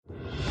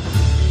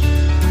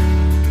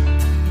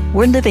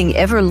We're living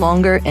ever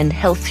longer and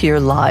healthier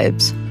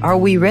lives. Are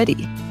we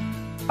ready?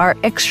 Our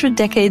extra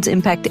decades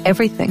impact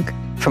everything,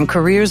 from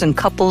careers and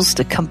couples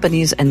to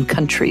companies and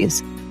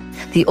countries.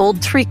 The old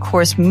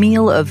three-course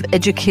meal of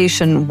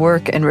education,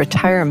 work, and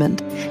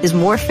retirement is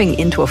morphing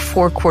into a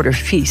four-quarter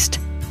feast.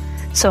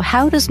 So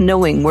how does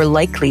knowing we're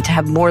likely to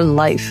have more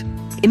life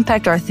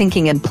impact our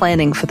thinking and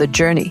planning for the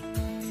journey?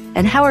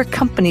 And how are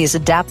companies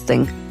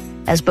adapting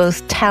as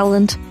both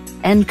talent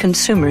and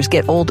consumers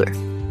get older?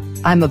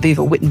 I'm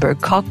Avivah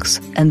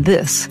Wittenberg-Cox, and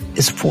this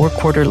is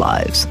Four-Quarter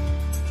Lives.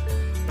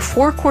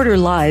 Four-Quarter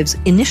Lives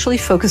initially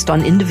focused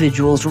on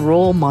individuals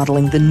role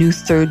modeling the new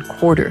third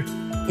quarter.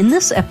 In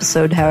this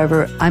episode,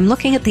 however, I'm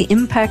looking at the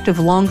impact of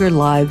longer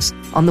lives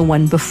on the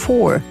one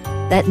before,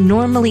 that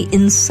normally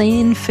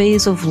insane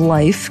phase of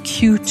life,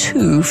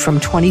 Q2,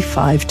 from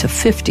 25 to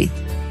 50.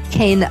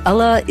 Cain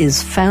Ullah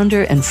is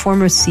founder and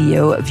former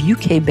CEO of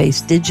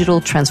UK-based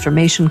digital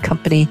transformation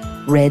company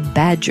Red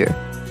Badger.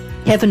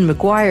 Kevin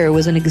Maguire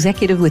was an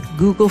executive with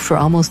Google for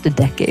almost a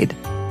decade.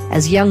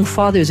 As young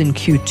fathers in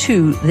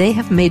Q2, they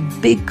have made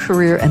big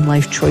career and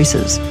life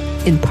choices,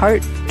 in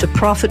part to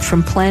profit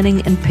from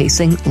planning and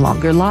pacing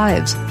longer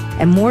lives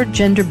and more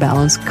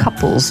gender-balanced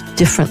couples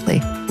differently,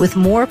 with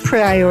more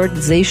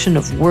prioritization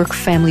of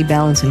work-family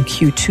balance in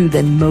Q2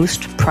 than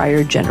most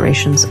prior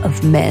generations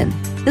of men.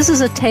 This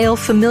is a tale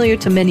familiar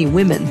to many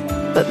women,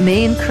 but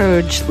may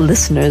encourage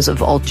listeners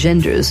of all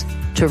genders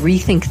to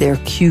rethink their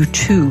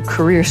Q2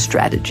 career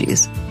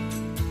strategies.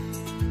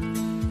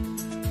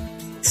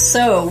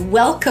 So,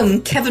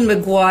 welcome Kevin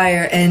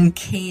Maguire and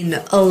Cain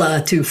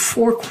Ullah to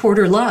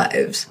Four-Quarter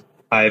Lives.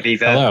 Hi, Avivah.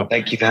 Hello.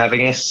 Thank you for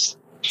having us.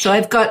 So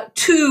I've got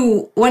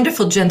two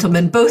wonderful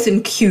gentlemen, both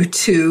in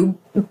Q2,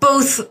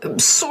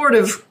 both sort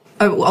of,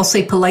 I'll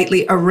say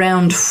politely,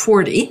 around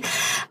 40.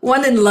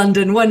 One in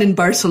London, one in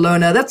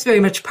Barcelona. That's very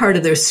much part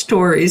of their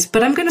stories.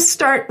 But I'm going to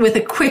start with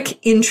a quick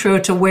intro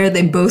to where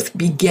they both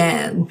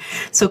began.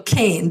 So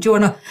Cain, do you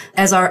want to,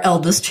 as our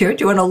eldest here,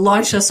 do you want to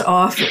launch us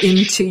off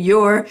into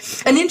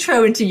an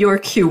intro into your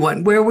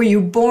Q1? Where were you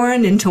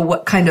born, into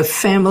what kind of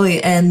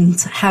family, and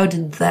how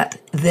did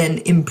that then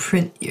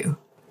imprint you?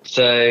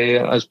 So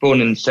I was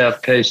born in the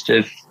south coast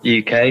of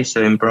the UK,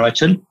 so in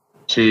Brighton,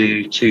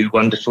 to two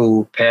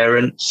wonderful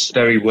parents,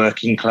 very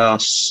working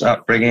class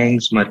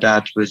upbringings. My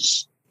dad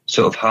was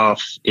sort of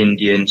half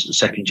Indian, sort of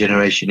second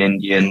generation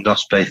Indian,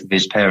 lost both of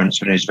his parents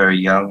when he was very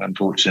young,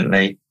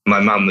 unfortunately. My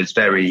mum was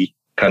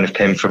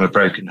came from a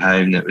broken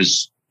home that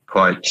was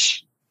quite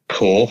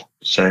poor.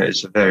 So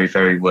it's a very,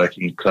 very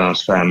working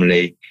class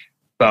family,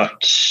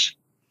 but,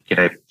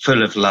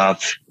 full of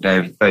love.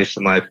 Both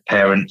of my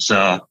parents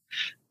are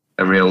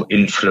a real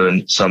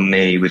influence on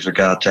me with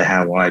regard to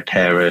how I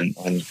parent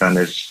and kind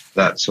of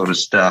that sort of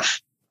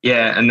stuff.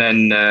 Yeah, and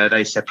then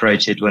they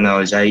separated when I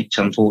was 8,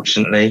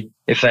 unfortunately.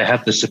 If they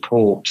had the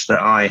support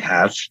that I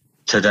have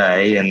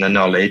today and the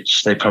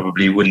knowledge, they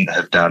probably wouldn't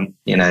have done,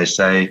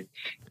 so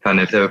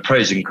there were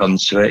pros and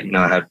cons to it.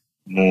 I had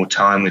more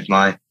time with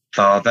my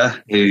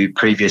father, who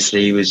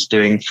previously was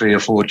doing 3 or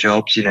 4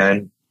 jobs,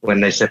 and when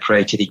they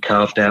separated, he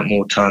carved out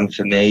more time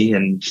for me,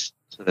 and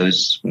there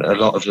was a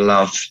lot of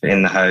love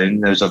in the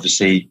home. There was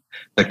obviously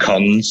the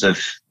cons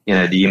of,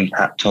 the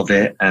impact of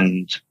it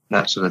and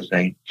that sort of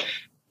thing.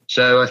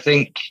 So I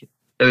think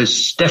there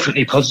was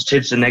definitely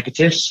positives and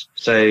negatives.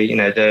 So,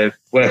 the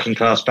working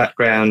class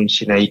background,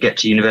 you get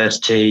to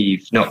university,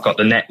 you've not got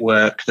the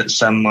network that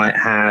some might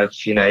have,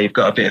 you've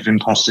got a bit of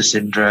imposter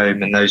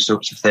syndrome and those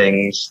sorts of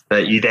things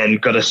that you then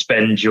got to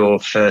spend your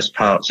first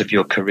parts of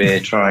your career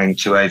trying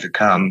to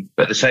overcome.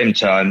 But at the same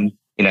time,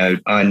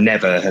 I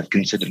never have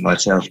considered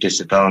myself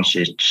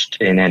disadvantaged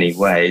in any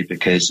way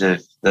because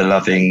of the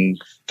loving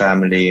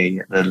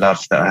family, the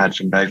love that I had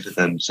from both of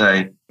them.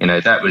 So,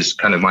 that was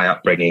kind of my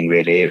upbringing,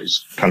 really. It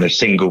was kind of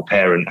single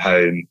parent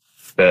home,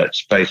 but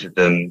both of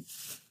them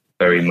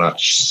very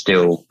much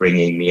still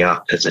bringing me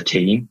up as a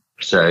team.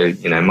 So,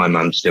 my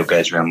mum still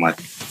goes around my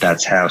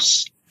dad's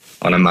house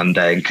on a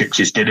Monday and cooks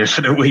his dinner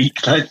for the week,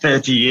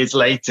 30 years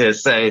later.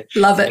 So,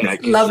 love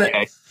it. Love it.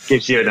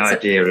 Gives you an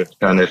idea of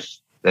kind of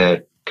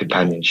the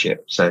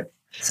companionship. So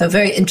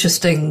very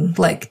interesting,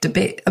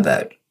 debate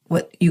about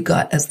what you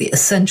got as the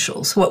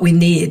essentials, what we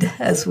need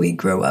as we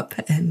grow up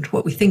and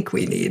what we think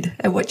we need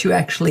and what you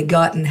actually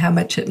got and how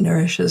much it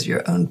nourishes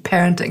your own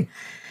parenting.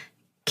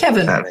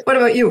 Kevin, what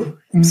about you?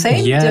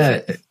 Same?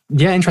 Different?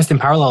 Yeah, interesting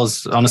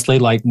parallels, honestly,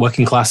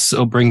 working class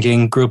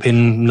upbringing, grew up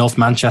in North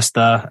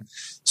Manchester,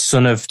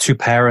 son of 2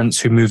 parents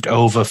who moved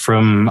over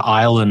from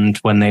Ireland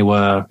when they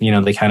were,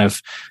 they kind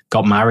of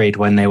got married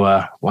when they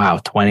were,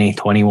 20,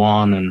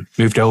 21 and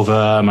moved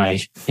over.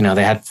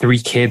 They had 3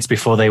 kids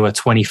before they were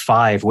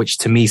 25, which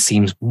to me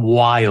seems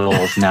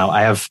wild. Now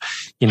I have,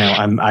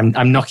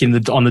 I'm knocking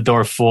on the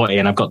door of 40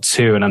 and I've got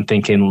 2 and I'm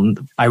thinking,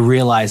 I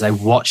realize I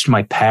watched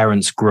my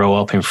parents grow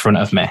up in front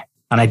of me.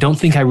 And I don't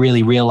think I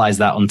really realized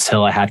that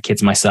until I had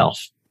kids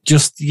myself.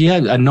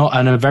 And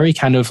a very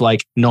kind of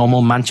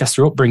normal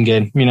Manchester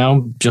upbringing,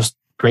 just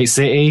great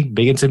city,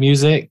 big into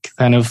music,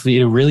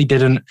 really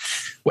didn't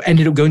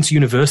ended up going to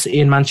university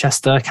in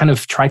Manchester, kind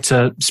of tried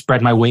to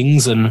spread my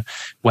wings and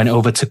went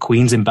over to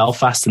Queen's in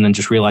Belfast, and then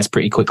just realized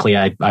pretty quickly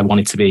I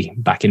wanted to be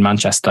back in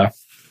Manchester.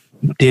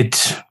 Did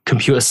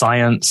computer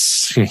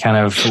science, kind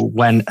of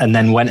went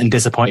and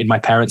disappointed my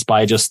parents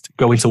by just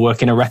going to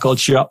work in a record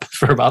shop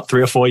for about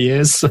 3 or 4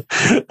 years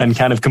and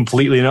kind of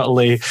completely and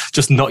utterly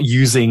just not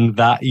using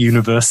that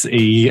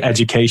university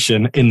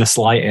education in the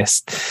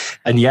slightest.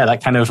 And yeah,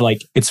 that kind of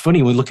like, it's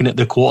funny, we're looking at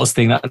the quarters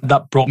thing,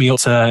 that brought me up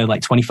to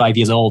like 25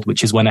 years old,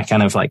 which is when I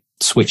kind of like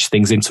switched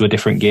things into a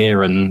different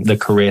gear and the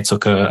career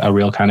took a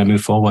real kind of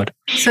move forward.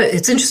 So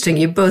it's interesting.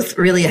 You both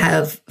really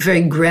have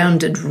very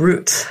grounded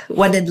roots,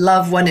 one in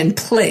love, one in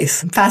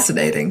place.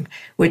 Fascinating,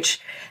 which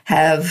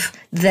have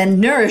then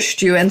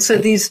nourished you. And so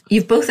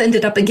you've both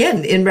ended up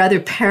again in rather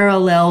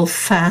parallel,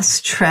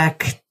 fast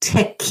track,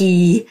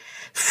 techie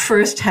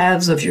first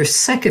halves of your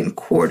second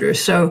quarter.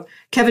 So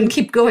Kevin,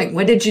 keep going.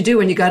 What did you do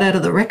when you got out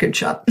of the record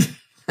shop?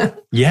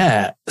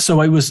 Yeah.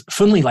 So I was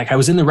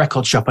in the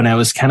record shop and I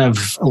was kind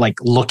of like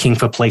looking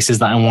for places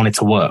that I wanted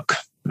to work.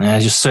 And I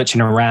was just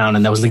searching around,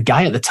 and there was a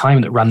guy at the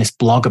time that ran this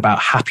blog about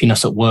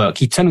happiness at work.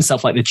 He termed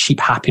himself like the chief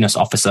happiness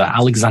officer,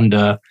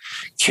 Alexander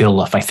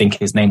Kurloff, I think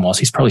his name was.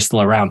 He's probably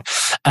still around.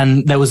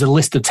 And there was a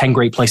list of 10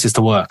 great places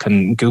to work,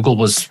 and Google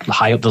was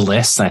high up the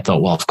list. And I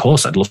thought, well, of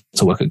course I'd love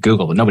to work at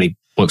Google, but nobody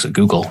works at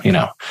Google, you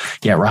know.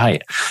 Yeah,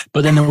 right.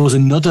 But then there was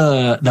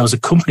a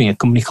company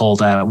called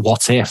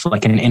What If,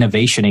 like an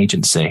innovation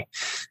agency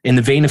in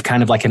the vein of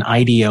kind of like an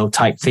IDEO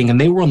type thing.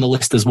 And they were on the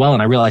list as well.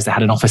 And I realized they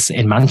had an office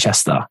in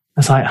Manchester. I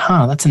was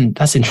like,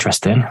 that's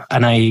interesting.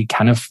 And I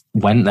kind of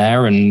went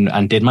there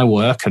and did my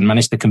work and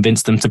managed to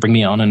convince them to bring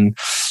me on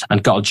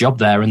and got a job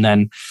there. And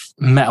then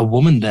met a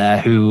woman there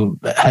who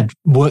had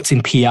worked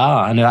in PR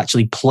and had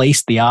actually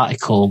placed the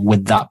article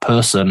with that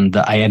person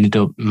that I ended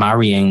up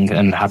marrying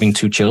and having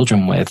 2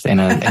 children with in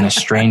a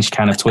strange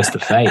kind of twist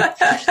of fate.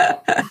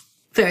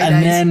 Very and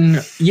nice.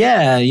 Then,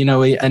 yeah, you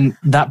know, and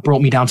that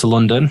brought me down to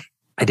London.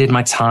 I did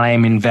my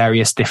time in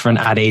various different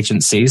ad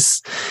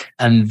agencies.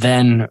 And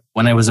then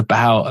when I was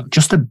about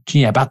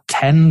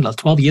 10,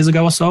 12 years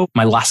ago or so,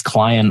 my last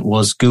client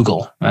was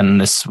Google. And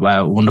this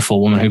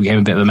wonderful woman who became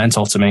a bit of a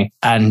mentor to me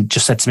and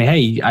just said to me,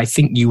 hey, I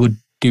think you would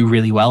do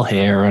really well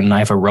here. And I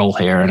have a role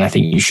here and I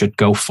think you should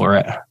go for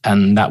it.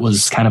 And that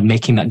was kind of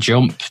making that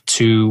jump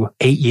to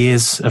 8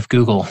 years of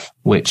Google,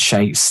 which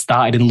I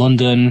started in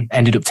London,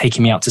 ended up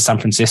taking me out to San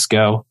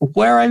Francisco,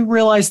 where I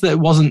realized that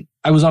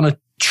I was on a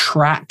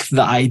track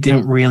that I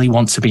didn't really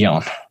want to be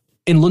on.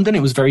 In London, it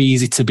was very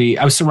easy to be.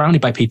 I was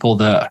surrounded by people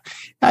that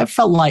I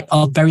felt like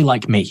are very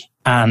like me.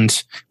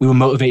 And we were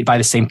motivated by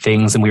the same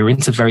things and we were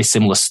into very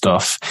similar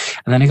stuff.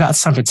 And then I got to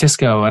San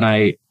Francisco and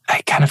I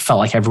kind of felt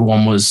like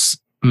everyone was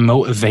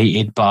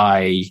motivated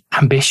by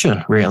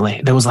ambition,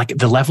 really. There was like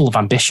the level of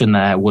ambition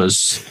there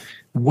was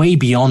way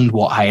beyond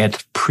what I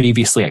had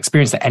previously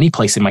experienced at any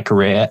place in my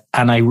career.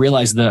 And I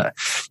realized that,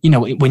 you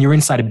know, when you're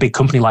inside a big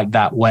company like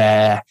that,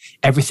 where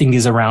everything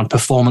is around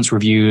performance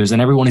reviews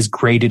and everyone is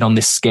graded on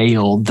this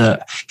scale,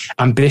 that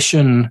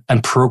ambition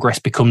and progress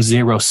become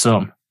zero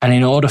sum. And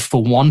in order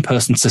for one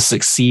person to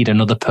succeed,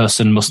 another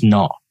person must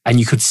not. And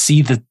you could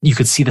see the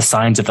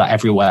signs of that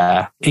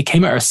everywhere. It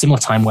came at a similar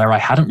time where I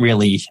hadn't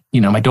really,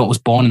 you know, my daughter was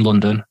born in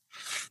London.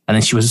 And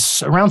then she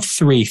was around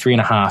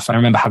 3.5. And I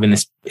remember having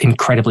this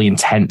incredibly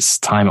intense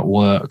time at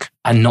work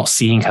and not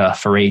seeing her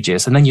for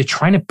ages. And then you're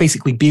trying to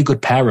basically be a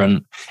good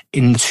parent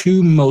in the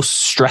 2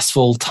 most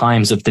stressful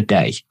times of the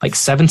day, like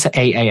 7 to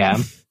 8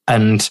 a.m.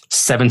 and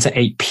 7 to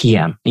 8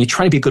 p.m. And you're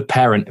trying to be a good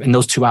parent in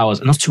those 2 hours.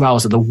 And those 2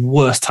 hours are the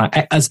worst time.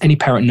 As any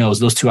parent knows,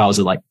 those 2 hours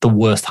are like the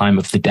worst time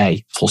of the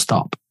day, full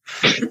stop.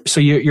 So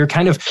you're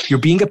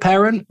being a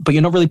parent, but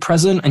you're not really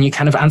present, and you're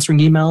kind of answering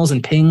emails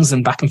and pings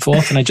and back and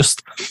forth.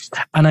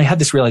 And I had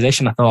this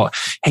realization. I thought,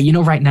 hey, you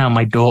know, right now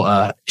my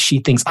daughter, she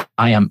thinks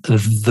I am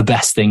the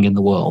best thing in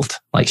the world.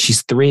 Like,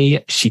 she's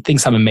 3, she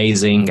thinks I'm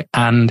amazing,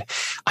 and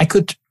I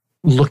could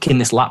look in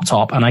this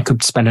laptop and I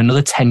could spend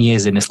another 10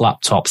 years in this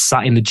laptop,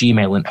 sat in the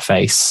Gmail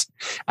interface,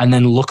 and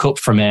then look up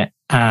from it.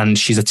 And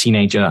she's a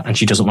teenager and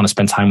she doesn't want to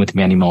spend time with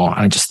me anymore. And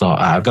I just thought,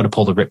 I've got to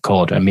pull the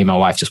ripcord. And me and my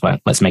wife just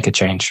went, let's make a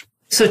change.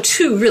 So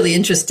 2 really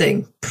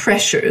interesting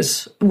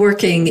pressures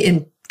working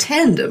in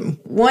tandem.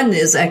 One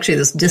is actually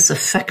this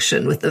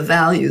disaffection with the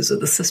values of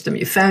the system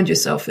you found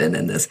yourself in,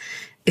 and this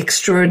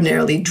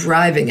extraordinarily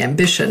driving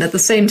ambition at the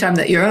same time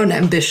that your own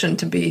ambition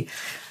to be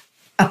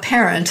a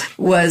parent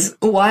was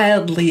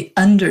wildly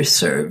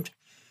underserved.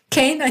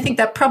 Cain, I think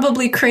that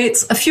probably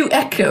creates a few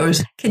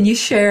echoes. Can you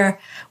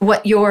share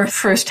what your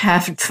first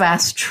half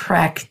fast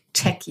track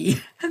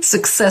techie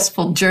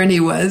successful journey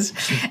was,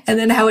 and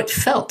then how it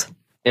felt?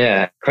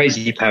 Yeah,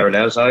 crazy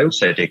parallels. I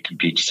also did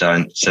computer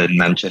science in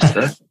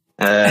Manchester.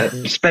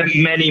 Spent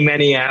many,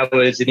 many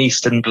hours in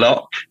Eastern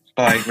Bloc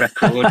buying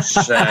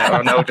records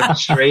on Oldham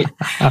Street.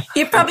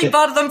 You probably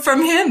bought them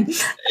from him.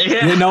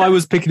 Yeah. No, I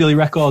was Piccadilly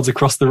Records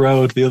across the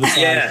road, the other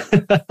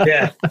side.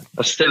 Yeah.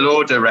 I still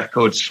order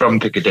records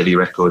from Piccadilly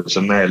Records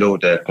on mail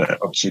order, but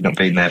obviously not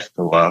been there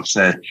for a while.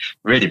 So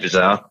really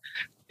bizarre.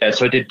 Yeah,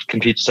 so I did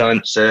computer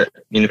science at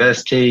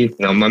university.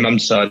 On my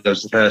mum's side, I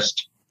was the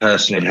first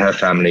person in her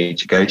family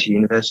to go to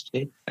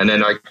university. And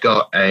then I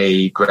got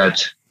a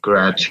grad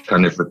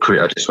kind of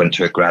recruit. I just went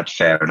to a grad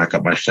fair and I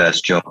got my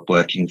first job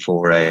working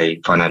for a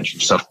financial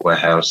software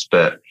house,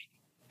 but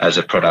as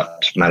a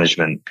product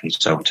management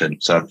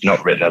consultant. So I've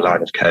not written a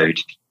line of code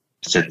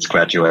since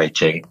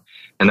graduating.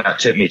 And that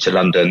took me to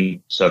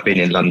London. So I've been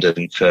in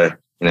London for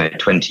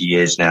 20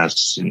 years now,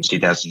 since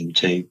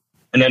 2002.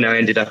 And then I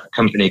ended up at a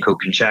company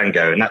called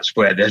Conchango, and that's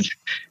where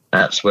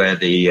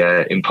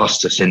the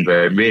imposter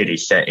syndrome really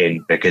set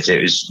in, because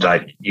it was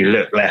like you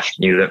look left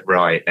and you look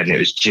right, and it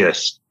was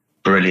just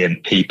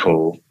brilliant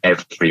people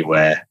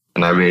everywhere.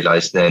 And I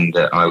realized then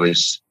that I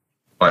was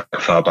quite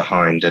far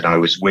behind, and I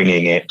was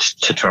winging it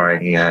to try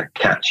and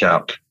catch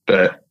up.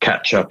 But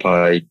catch up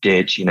I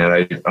did.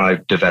 I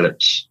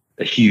developed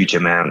a huge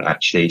amount,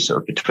 actually,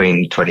 sort of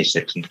between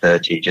 26 and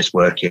 30, just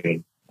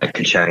working at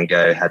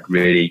Conchango. Had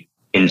really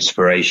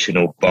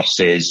inspirational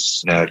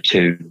bosses,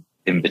 two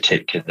in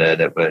particular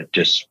that were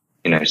just,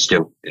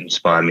 still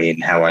inspire me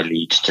in how I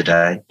lead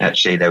today.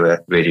 Actually, they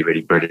were really,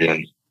 really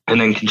brilliant.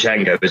 And then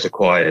Conchango was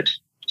acquired.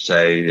 So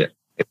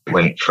it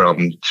went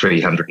from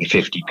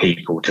 350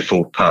 people to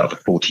full part of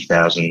a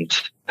 40,000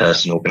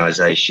 person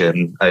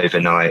organization.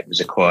 Overnight, it was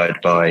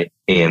acquired by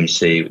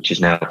EMC, which is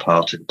now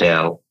part of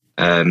Dell.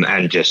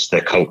 And just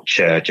the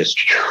culture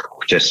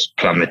just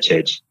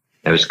plummeted.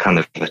 There was kind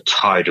of a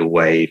tidal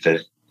wave of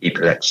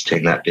people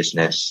exiting that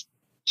business.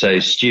 So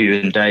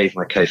Stu and Dave,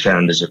 my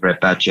co-founders of Red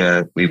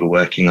Badger, we were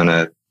working on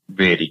a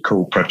really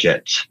cool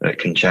project at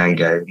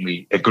Conchango.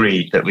 We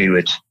agreed that we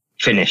would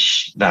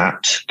finish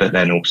that, but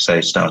then also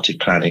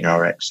started planning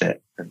our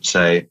exit. And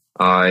so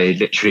I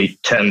literally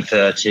turned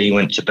 30,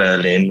 went to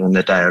Berlin, and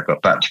the day I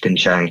got back to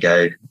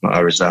Conchango, I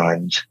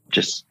resigned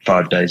just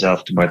 5 days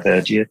after my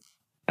 30th.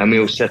 And we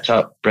all set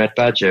up Red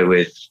Badger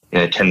with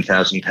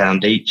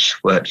 £10,000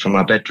 each, worked from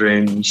our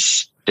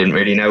bedrooms. Didn't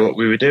really know what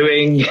we were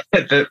doing,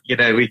 but,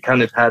 we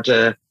kind of had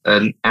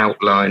an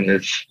outline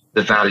of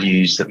the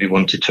values that we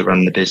wanted to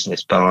run the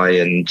business by,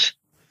 and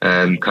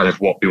kind of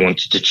what we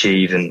wanted to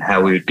achieve and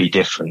how we would be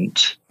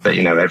different. But,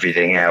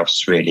 everything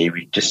else really,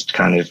 we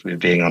were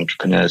being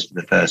entrepreneurs for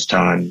the first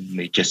time.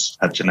 We just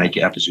had to make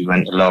it up as we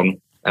went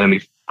along. And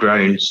we've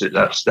grown. So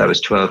that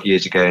was 12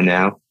 years ago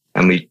now.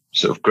 And we've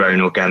sort of grown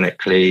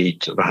organically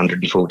to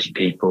 140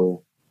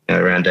 people,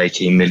 around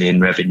 18 million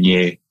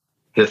revenue.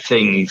 The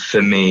thing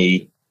for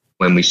me,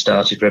 when we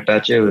started Red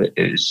Badger,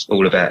 it was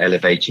all about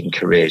elevating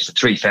careers. The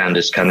three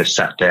founders kind of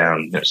sat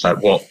down. It's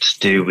like, what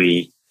do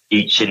we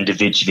each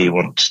individually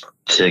want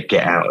to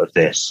get out of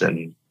this,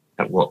 and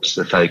what's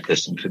the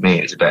focus? And for me,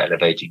 it was about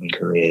elevating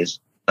careers.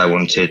 I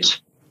wanted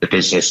the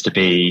business to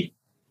be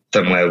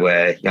somewhere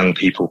where young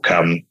people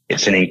come.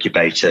 It's an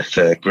incubator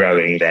for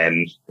growing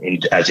them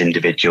as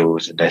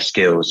individuals and their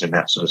skills and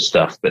that sort of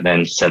stuff, but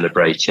then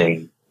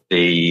celebrating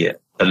the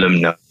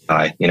alumni,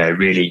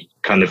 really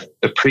kind of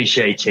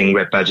appreciating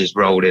Red Badger's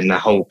role in their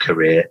whole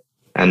career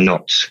and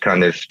not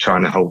kind of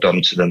trying to hold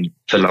on to them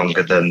for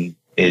longer than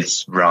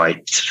is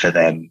right for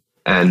them.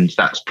 And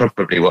that's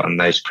probably what I'm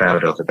most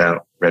proud of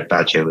about Red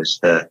Badger, was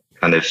the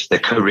kind of the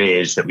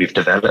careers that we've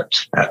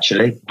developed,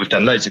 actually. We've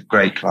done loads of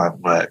great client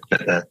work,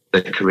 but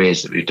the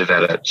careers that we've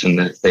developed and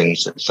the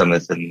things that some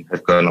of them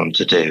have gone on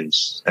to do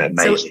is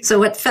amazing. So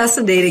what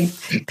fascinating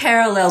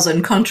parallels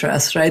and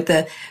contrasts, right?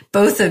 That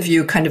both of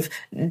you kind of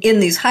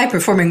in these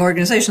high-performing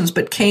organizations,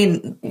 but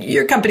Cain,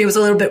 your company was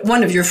a little bit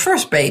one of your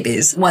first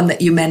babies, one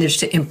that you managed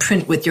to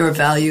imprint with your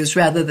values,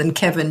 rather than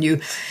Kevin,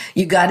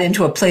 you got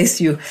into a place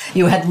you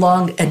had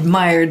long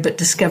admired but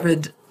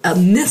discovered a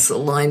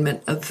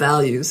misalignment of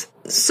values.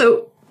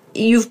 So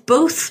you've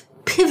both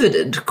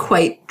pivoted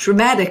quite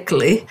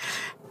dramatically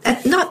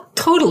at not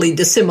totally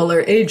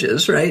dissimilar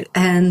ages, right?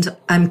 And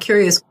I'm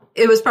curious,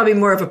 it was probably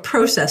more of a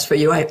process for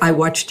you. I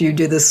watched you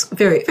do this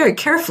very, very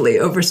carefully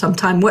over some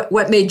time.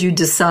 What made you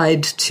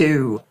decide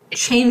to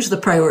change the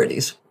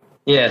priorities?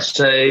 Yeah,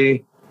 so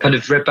kind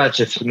of Red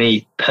Badger for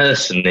me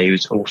personally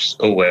was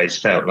always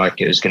felt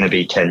like it was going to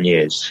be 10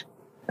 years.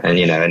 And,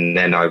 and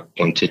then I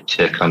wanted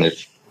to kind of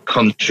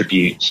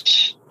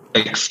contribute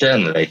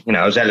externally.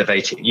 I was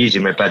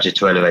using Red Badger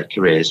to elevate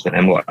careers, but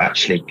then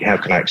how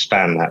can I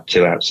expand that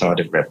to outside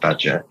of Red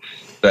Badger?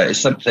 But it's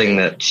something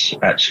that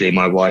actually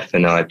my wife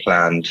and I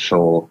planned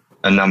for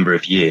a number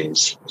of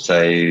years.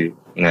 So,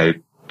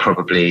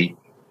 probably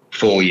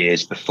 4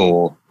 years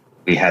before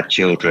we had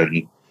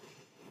children,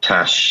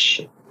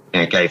 Tash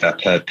gave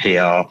up her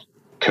PR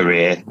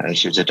career, and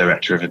she was a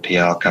director of a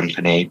PR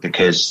company and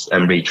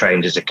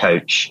retrained as a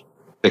coach,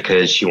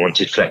 because she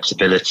wanted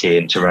flexibility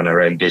and to run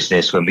her own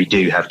business when we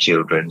do have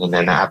children. And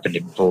then that happened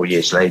 4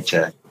 years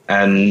later.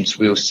 And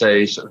we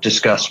also sort of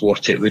discussed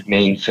what it would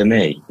mean for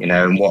me,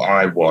 and what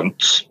I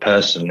want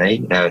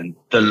personally, and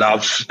the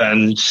love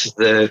and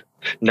the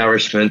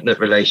nourishment that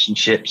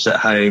relationships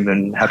at home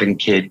and having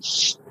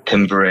kids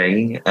can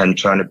bring, and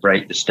trying to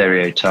break the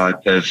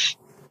stereotype of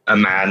a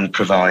man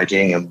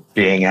providing and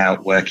being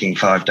out working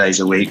 5 days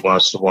a week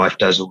whilst the wife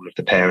does all of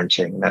the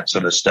parenting and that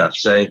sort of stuff.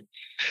 So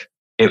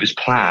it was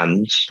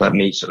planned, like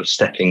me sort of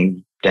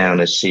stepping down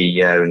as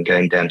CEO and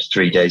going down to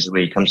 3 days a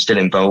week. I'm still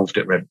involved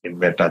in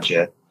Red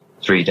Badger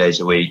 3 days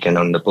a week and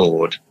on the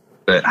board,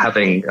 but I've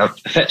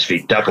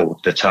effectively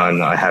doubled the time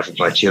that I have with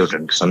my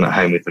children, because I'm at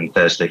home with them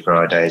Thursday,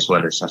 Friday, as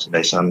well as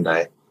Saturday,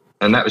 Sunday.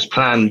 And that was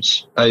planned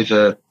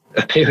over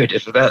a period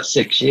of about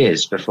 6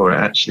 years before it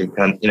actually,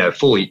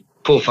 4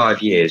 or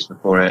 5 years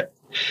before it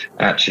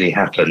actually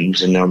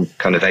happened. And I'm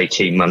kind of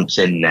 18 months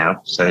in now.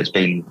 So it's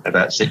been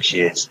about 6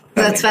 years.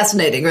 That's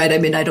fascinating, right? I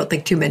mean, I don't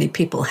think too many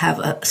people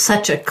have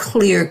such a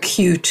clear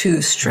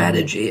Q2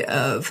 strategy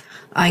of,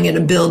 I'm going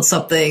to build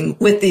something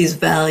with these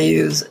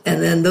values,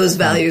 and then those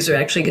values are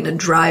actually going to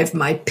drive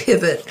my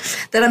pivot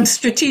that I'm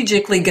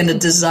strategically going to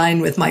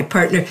design with my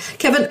partner.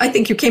 Kevin, I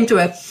think you came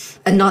to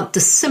a not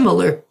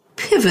dissimilar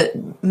pivot,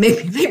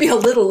 maybe a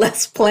little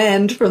less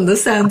planned from the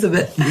sounds of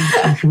it.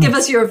 Give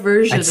us your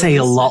version. I'd say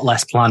a lot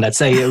less planned. I'd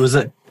say it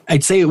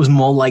was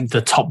more like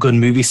the Top Gun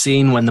movie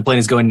scene when the plane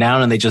is going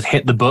down and they just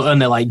hit the button.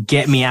 They're like,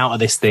 get me out of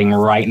this thing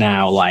right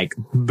now. Like,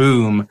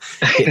 boom,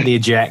 hit the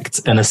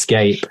eject and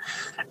escape.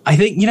 I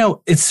think,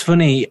 it's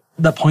funny,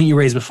 that point you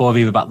raised before,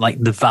 Avivah, about like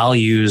the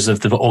values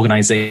of the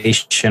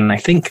organization. I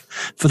think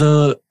for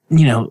the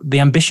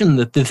ambition,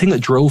 the thing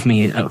that drove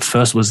me at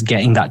first was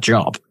getting that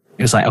job.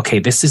 It was like, okay,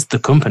 this is the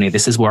company.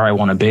 This is where I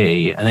want to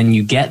be. And then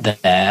you get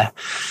there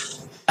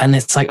and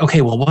it's like,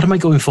 okay, well, what am I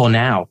going for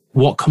now?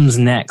 What comes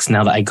next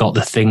now that I got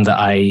the thing that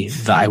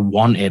I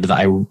wanted, that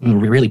I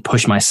really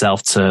pushed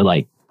myself to,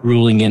 like,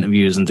 ruling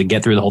interviews and to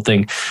get through the whole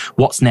thing?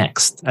 What's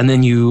next? And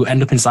then you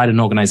end up inside an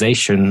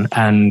organization,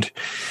 and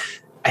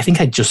I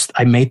think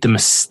I made the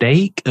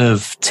mistake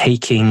of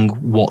taking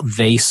what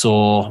they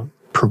saw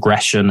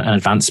progression and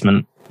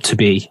advancement to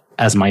be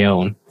as my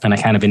own. And I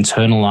kind of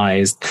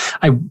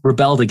I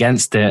rebelled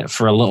against it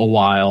for a little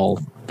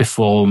while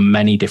before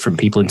many different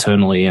people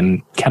internally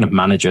and kind of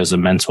managers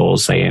and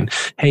mentors saying,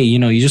 hey,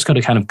 you just got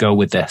to kind of go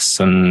with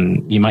this,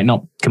 and you might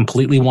not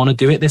completely want to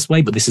do it this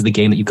way, but this is the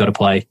game that you've got to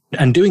play.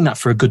 And doing that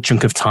for a good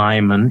chunk of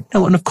time, and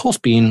of course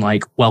being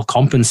like well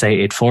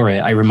compensated for it.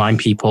 I remind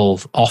people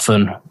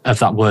often of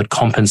that word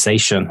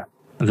compensation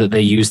that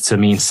they use to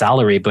mean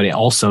salary, but it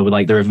also,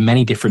 like, there are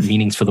many different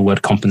meanings for the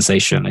word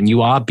compensation, and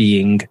you are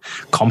being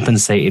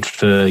compensated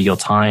for your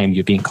time.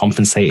 You're being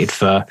compensated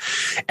for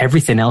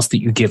everything else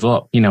that you give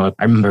up. I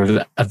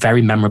remember a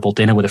very memorable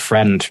dinner with a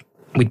friend.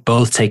 We'd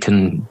both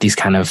taken these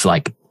kind of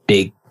like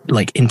big,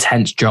 like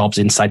intense jobs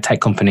inside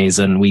tech companies,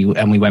 and we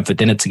went for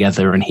dinner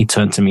together, and he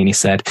turned to me and he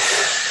said,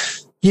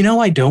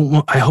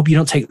 I hope you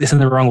don't take this in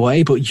the wrong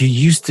way, but you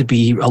used to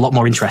be a lot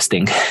more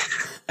interesting.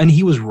 And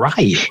he was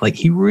right. Like,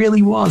 he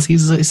really was. He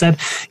said,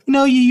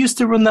 you used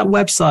to run that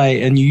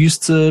website, and you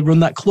used to run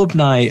that club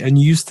night, and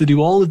you used to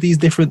do all of these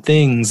different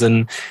things,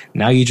 and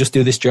now you just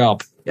do this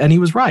job. And he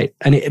was right.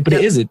 But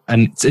it is it.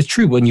 And it's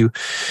true when you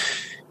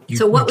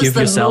so what was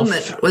the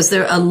moment? Was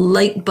there a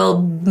light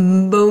bulb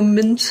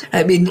moment?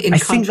 I mean, in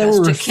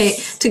contrast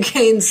to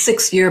Cain's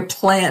 6-year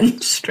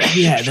plan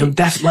strategy. Yeah,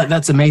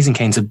 that's amazing,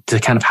 Cain, to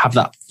kind of have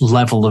that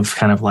level of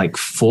kind of like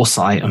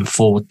foresight and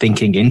forward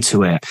thinking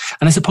into it.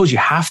 And I suppose you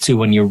have to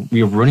when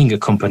you're running a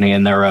company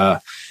and there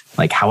are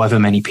like however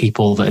many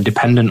people that are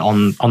dependent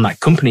on that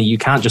company. You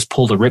can't just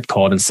pull the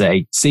ripcord and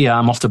say, see ya,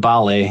 I'm off to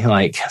Bali,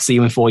 like, see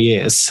you in 4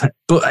 years.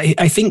 But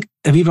I think,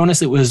 to be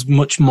honest, it was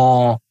much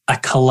more a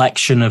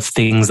collection of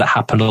things that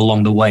happened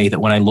along the way that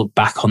when I look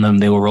back on them,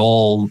 they were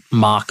all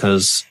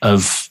markers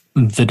of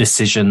the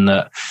decision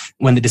that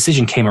when the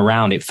decision came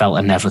around, it felt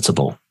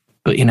inevitable.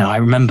 But, I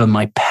remember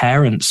my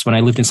parents, when I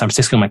lived in San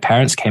Francisco, my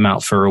parents came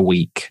out for a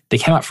week. They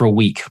came out for a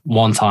week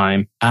one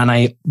time, and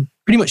I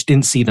pretty much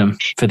didn't see them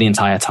for the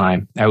entire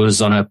time. I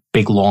was on a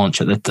big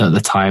launch at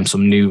the time,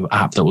 some new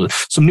app that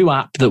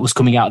was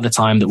coming out at the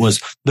time that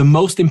was the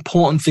most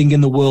important thing in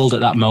the world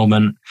at that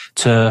moment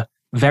to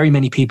very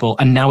many people.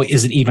 And now it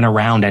isn't even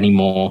around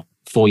anymore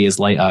 4 years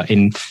later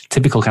in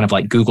typical kind of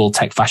like Google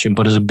tech fashion,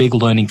 but as a big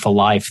learning for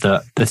life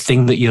that the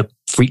thing that you're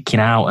freaking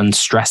out and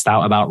stressed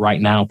out about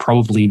right now,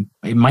 probably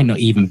it might not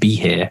even be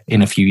here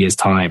in a few years'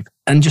 time.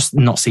 And just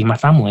not seeing my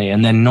family,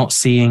 and then not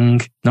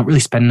really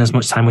spending as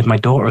much time with my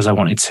daughter as I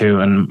wanted to.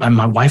 And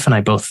my wife and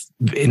I both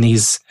in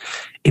these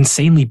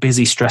insanely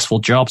busy, stressful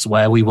jobs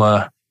where we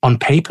were on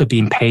paper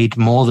being paid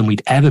more than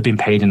we'd ever been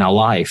paid in our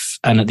life.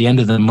 And at the end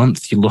of the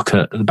month, you look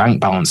at the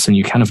bank balance and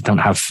you kind of don't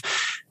have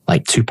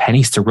like 2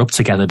 pennies to rub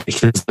together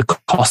because the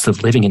cost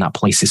of living in that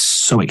place is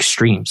so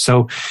extreme.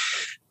 So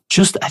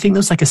I think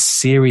there's like a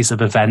series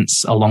of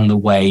events along the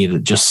way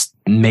that just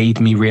made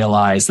me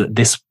realize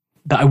that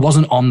I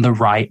wasn't on the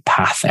right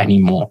path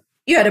anymore.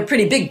 You had a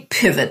pretty big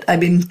pivot. I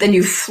mean, then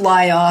you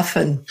fly off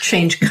and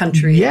change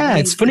country. Yeah,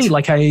 it's funny.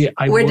 Like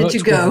where did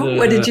you go?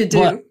 What did you do?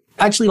 Well,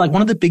 actually, like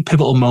one of the big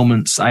pivotal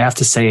moments I have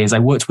to say is I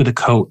worked with a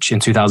coach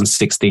in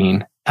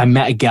 2016. I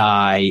met a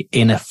guy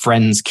in a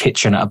friend's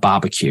kitchen at a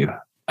barbecue.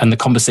 And the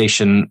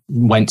conversation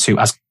went to,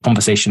 as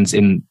conversations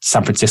in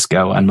San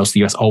Francisco and most of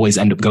the US always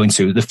end up going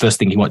to, the first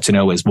thing he wanted to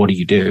know is, what do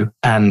you do?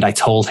 And I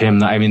told him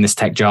that I'm in this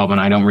tech job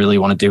and I don't really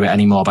want to do it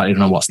anymore, but I don't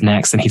know what's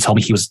next. And he told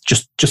me he was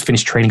just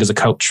finished training as a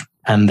coach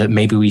and that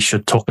maybe we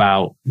should talk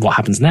about what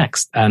happens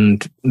next.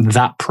 And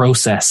that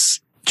process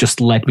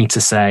just led me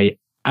to say,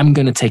 I'm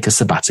going to take a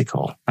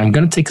sabbatical. I'm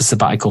going to take a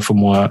sabbatical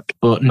from work,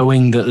 but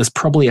knowing that there's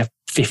probably a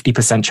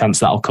 50% chance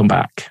that I'll come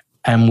back.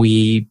 And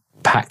we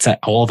packed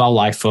all of our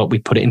life up. We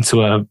put it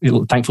into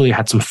thankfully we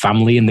had some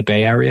family in the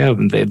Bay Area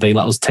and they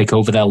let us take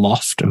over their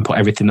loft and put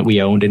everything that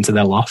we owned into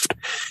their loft.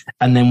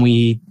 And then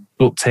we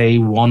booked a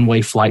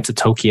one-way flight to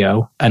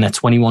Tokyo and a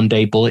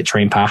 21-day bullet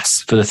train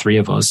pass for the three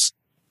of us.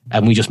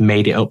 And we just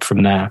made it up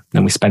from there.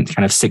 And we spent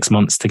kind of 6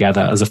 months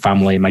together as a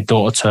family. My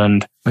daughter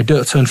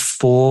turned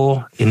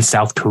 4 in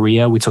South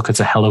Korea. We took her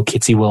to Hello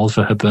Kitty World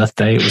for her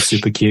birthday. It was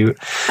super cute.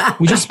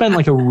 We just spent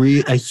like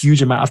a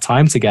huge amount of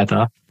time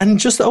together and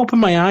just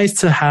opened my eyes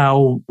to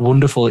how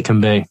wonderful it can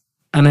be.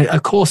 And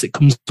of course, it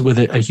comes with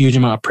a huge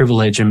amount of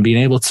privilege and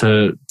being able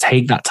to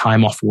take that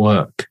time off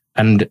work.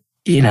 And,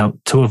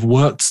 to have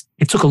worked,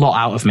 it took a lot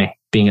out of me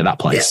being at that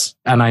place.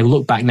 Yeah. And I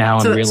look back now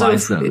and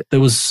realize that there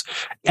was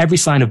every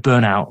sign of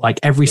burnout, like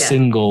every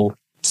single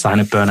sign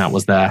of burnout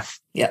was there.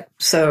 Yeah.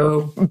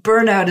 So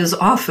burnout is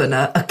often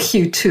a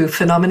Q2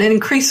 phenomenon.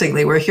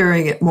 Increasingly, we're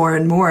hearing it more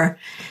and more.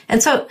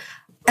 And so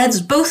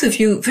as both of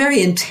you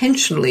very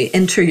intentionally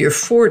enter your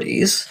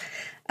 40s,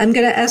 I'm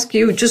going to ask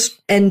you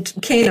and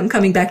Cain, I'm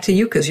coming back to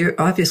you because you're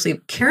obviously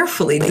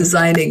carefully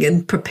designing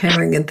and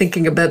preparing and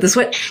thinking about this.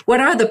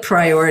 What are the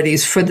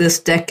priorities for this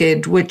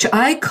decade, which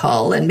I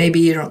call, and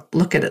maybe you don't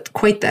look at it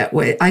quite that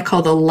way, I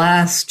call the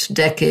last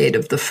decade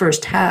of the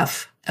first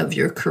half of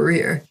your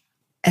career.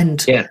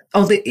 And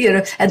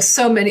and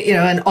so many,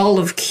 and all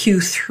of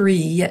Q3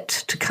 yet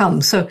to come.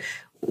 So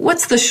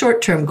what's the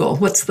short-term goal?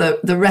 What's the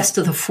rest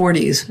of the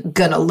 40s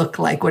going to look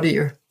like? What are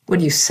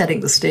you setting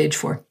the stage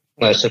for?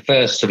 Well, so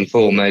first and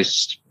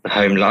foremost,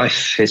 home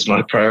life is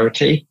my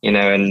priority,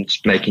 and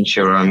making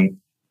sure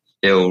I'm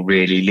still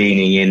really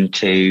leaning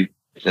into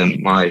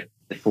the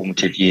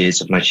formative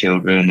years of my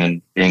children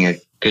and being a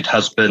good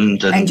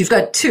husband. And you've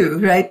got 2,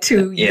 right?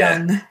 2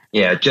 young.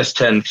 Yeah, just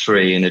turned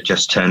 3 and a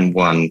just turned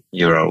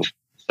 1-year-old.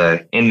 So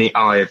in the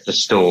eye of the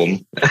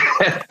storm,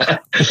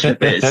 but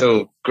it's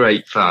all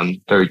great fun,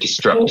 very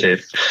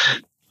destructive.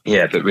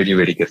 Yeah, but really,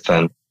 really good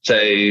fun. So,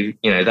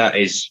 that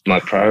is my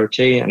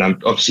priority. And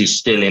I'm obviously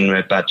still in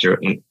Red Badger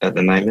at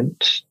the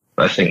moment,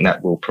 but I think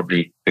that will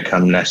probably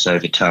become less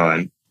over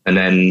time. And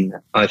then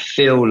I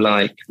feel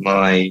like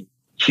my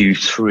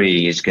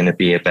Q3 is going to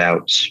be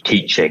about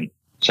teaching.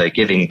 So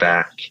giving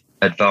back,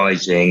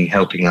 advising,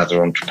 helping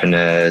other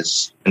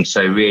entrepreneurs. And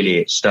so really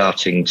it's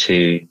starting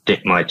to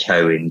dip my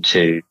toe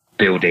into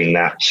building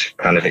that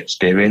kind of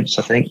experience,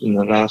 I think, in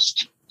the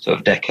last sort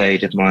of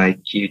decade of my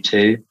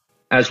Q2.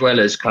 As well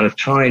as kind of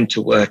trying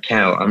to work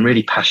out, I'm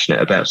really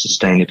passionate about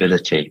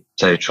sustainability.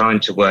 So trying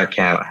to work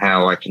out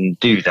how I can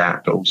do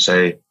that, but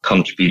also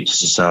contribute to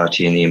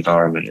society and the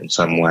environment in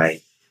some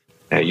way.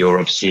 You're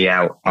obviously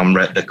out on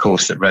the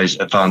course that Rose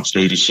Advanced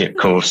Leadership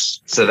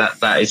course. So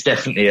that is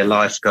definitely a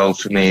life goal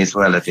for me as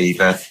well,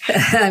 Avivah.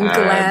 I'm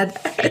glad.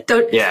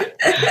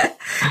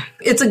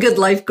 It's a good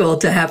life goal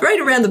to have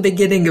right around the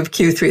beginning of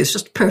Q3. It's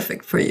just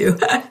perfect for you.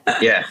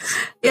 Yeah.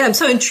 Yeah, I'm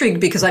so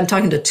intrigued because I'm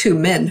talking to 2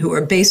 men who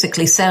are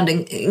basically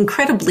sounding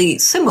incredibly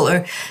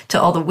similar to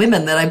all the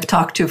women that I've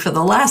talked to for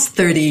the last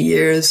 30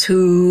 years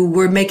who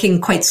were making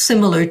quite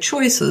similar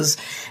choices,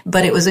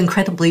 but it was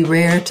incredibly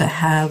rare to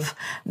have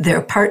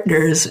their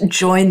partners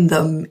join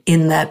them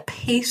in that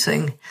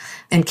pacing.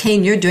 And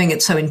Cain, you're doing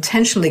it so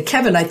intentionally.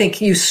 Kevin, I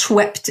think you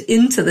swept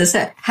into this.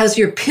 How's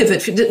your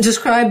pivot?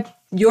 Describe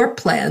your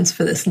plans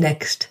for this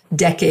next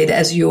decade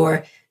as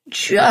you're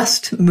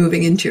just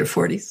moving into your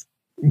 40s.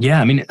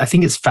 Yeah, I mean, I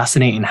think it's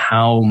fascinating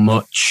how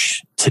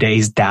much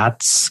today's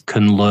dads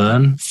can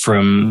learn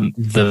from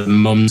the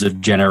mums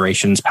of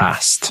generations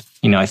past.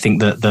 I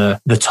think that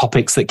the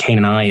topics that Cain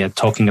and I are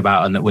talking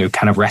about and that we're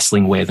kind of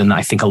wrestling with, and that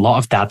I think a lot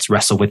of dads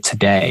wrestle with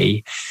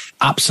today,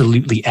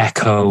 absolutely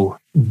echo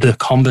the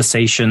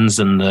conversations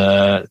and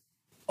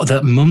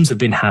that mums have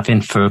been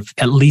having for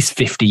at least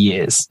 50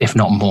 years, if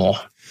not more.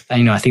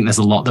 And, I think there's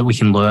a lot that we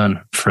can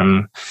learn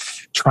from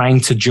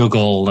trying to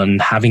juggle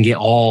and having it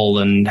all.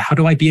 And how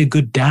do I be a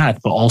good dad,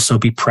 but also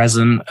be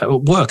present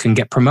at work and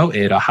get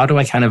promoted? Or how do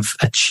I kind of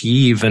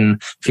achieve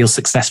and feel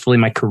successful in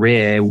my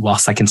career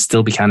whilst I can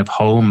still be kind of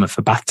home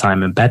for bath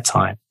time and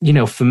bedtime?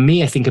 For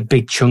me, I think a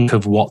big chunk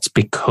of what's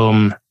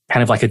become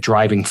kind of like a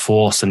driving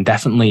force and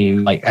definitely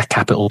like a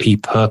capital P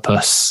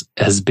purpose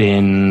has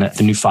been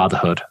the new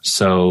fatherhood.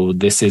 So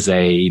this is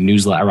a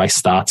newsletter I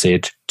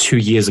started 2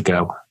 years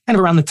ago, kind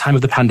of around the time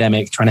of the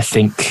pandemic, trying to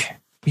think,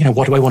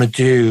 what do I want to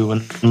do?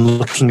 And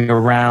looking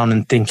around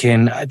and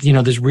thinking,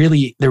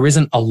 there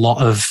isn't a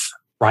lot of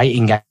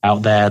writing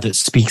out there that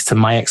speaks to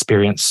my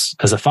experience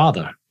as a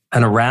father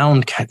and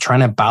around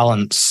trying to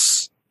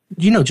balance,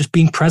 just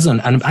being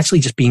present and actually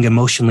just being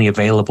emotionally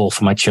available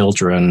for my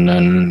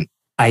children.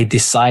 I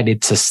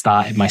decided to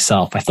start it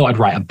myself. I thought I'd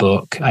write a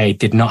book. I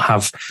did not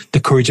have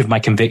the courage of my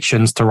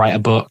convictions to write a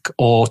book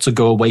or to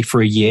go away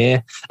for a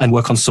year and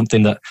work on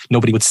something that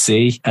nobody would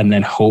see and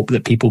then hope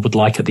that people would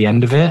like at the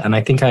end of it. And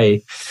I think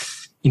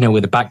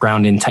with a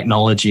background in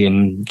technology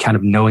and kind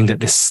of knowing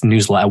that this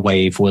newsletter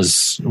wave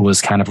was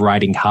kind of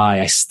riding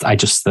high, I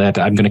just said,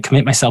 I'm going to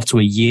commit myself to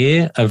a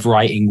year of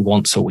writing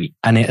once a week.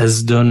 And it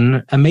has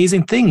done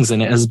amazing things.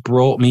 And it has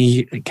brought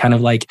me kind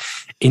of like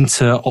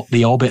into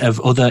the orbit of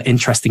other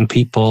interesting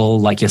people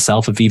like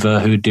yourself,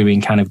 Avivah, who are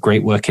doing kind of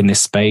great work in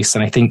this space.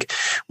 And I think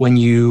when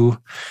you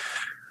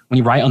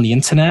write on the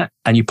internet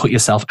and you put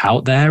yourself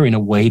out there in a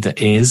way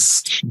that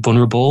is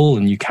vulnerable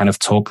and you kind of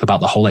talk about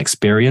the whole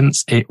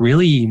experience, it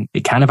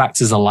kind of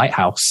acts as a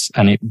lighthouse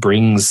and it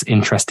brings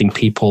interesting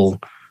people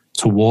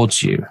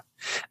towards you.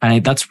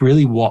 And that's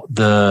really what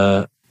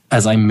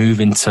as I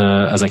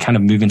kind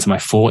of move into my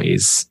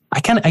 40s,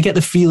 I get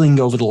the feeling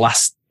over the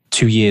last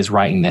 2 years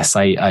writing this,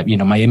 my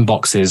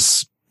inbox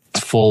is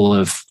full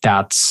of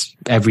dads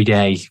every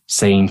day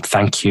saying,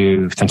 thank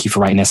you for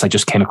writing this. I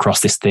just came across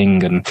this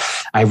thing and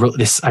I wrote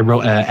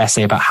an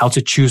essay about how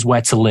to choose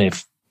where to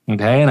live.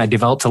 Okay. And I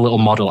developed a little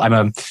model.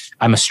 I'm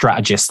a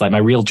strategist. Like my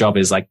real job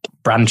is like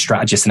brand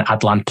strategist and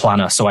ad land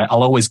planner. So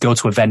I'll always go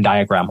to a Venn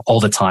diagram all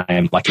the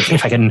time. Like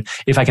if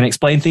I can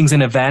explain things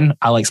in a Venn,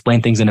 I'll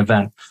explain things in a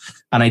Venn.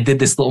 And I did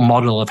this little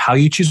model of how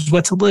you choose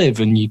where to live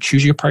and you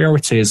choose your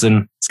priorities.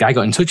 And this guy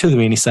got in touch with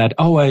me and he said,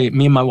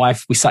 me and my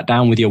wife, we sat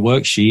down with your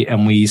worksheet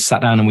and we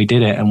sat down and we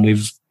did it. And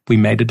we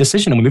made a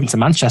decision and we moved to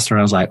Manchester. And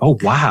I was like, oh,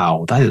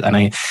 wow. And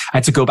I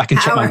had to go back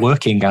and check my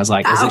working. I was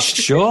like, is it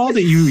sure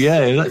that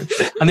yeah.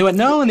 And they went,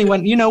 no. And they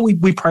went, we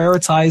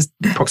prioritized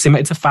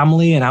proximity to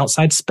family and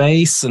outside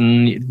space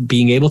and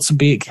being able to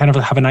be kind of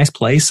have a nice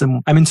place.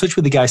 And I'm in touch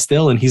with the guy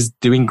still and he's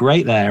doing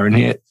great there.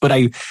 But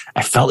I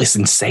felt this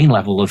insane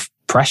level of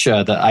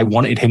pressure that I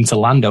wanted him to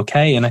land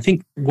okay. And I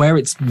think where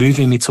it's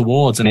moving me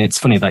towards, and it's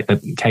funny, like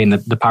Cain,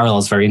 the parallel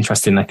is very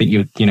interesting. I think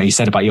you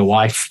said about your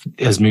wife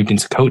has moved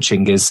into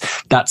coaching, is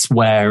that's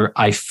where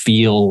I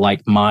feel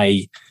like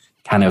my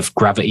kind of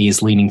gravity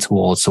is leaning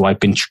towards. So I've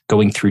been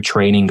going through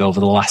training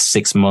over the last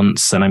 6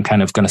 months and I'm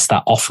kind of going to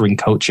start offering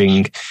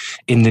coaching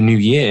in the new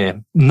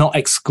year, not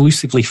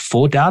exclusively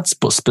for dads,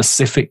 but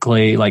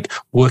specifically like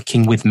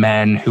working with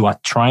men who are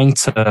trying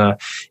to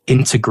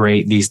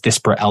integrate these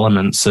disparate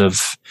elements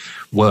of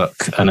work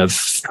and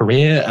of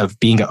career, of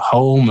being at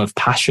home, of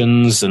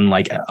passions, and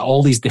like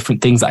all these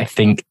different things that I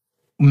think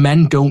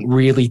men don't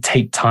really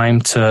take time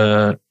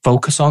to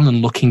focus on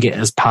and looking at it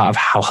as part of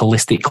how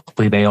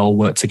holistically they all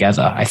work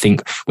together. I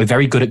think we're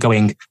very good at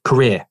going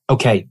career.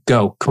 Okay,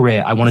 go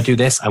career. I want to do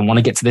this. I want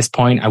to get to this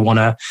point. I want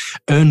to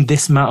earn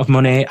this amount of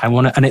money.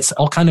 And it's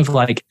all kind of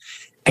like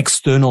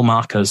external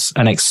markers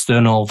and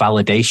external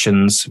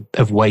validations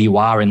of where you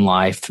are in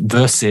life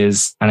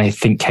versus, and I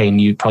think Cain,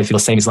 you probably feel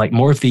the same, is like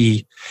more of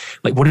the,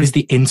 like, what is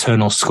the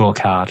internal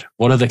scorecard?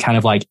 What are the kind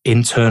of like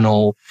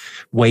internal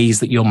ways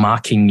that you're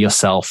marking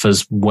yourself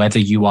as whether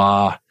you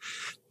are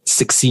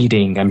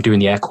succeeding? I'm doing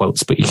the air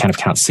quotes, but you kind of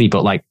can't see,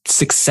 but like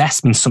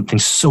success means something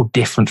so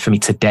different for me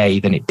today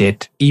than it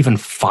did even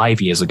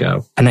 5 years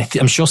ago. And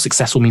I'm sure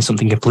success will mean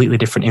something completely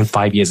different in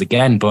 5 years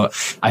again, but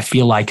I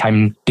feel like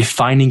I'm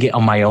defining it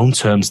on my own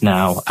terms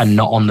now and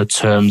not on the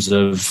terms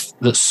of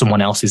that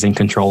someone else is in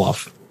control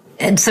of.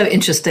 And so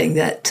interesting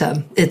that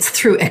it's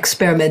through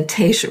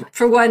experimentation.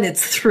 For one,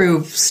 it's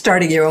through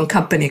starting your own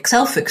company,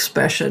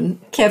 self-expression.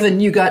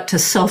 Kevin, you got to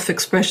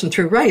self-expression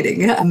through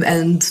writing,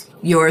 and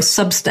your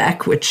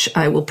Substack, which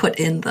I will put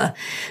in the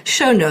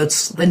show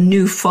notes, The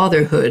New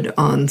Fatherhood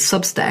on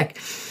Substack,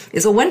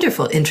 is a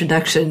wonderful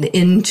introduction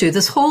into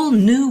this whole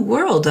new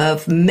world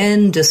of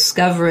men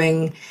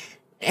discovering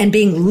and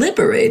being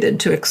liberated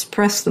to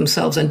express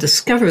themselves and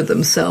discover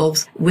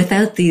themselves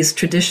without these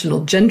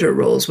traditional gender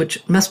roles,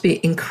 which must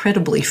be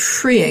incredibly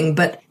freeing.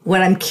 But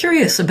what I'm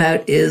curious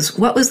about is,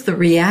 what was the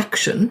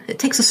reaction? It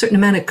takes a certain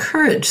amount of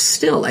courage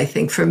still, I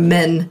think, for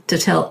men to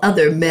tell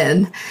other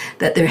men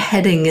that they're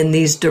heading in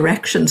these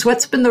directions.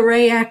 What's been the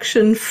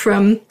reaction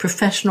from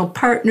professional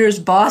partners,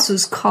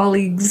 bosses,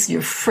 colleagues,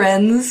 your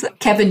friends?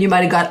 Kevin, you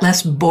might have got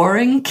less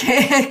boring.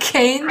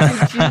 Cain,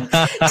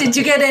 did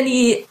you get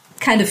any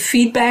kind of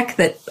feedback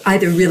that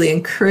either really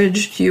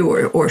encouraged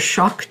you or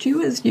shocked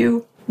you as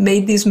you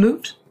made these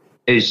moves?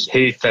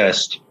 Who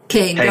first?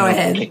 Cain, go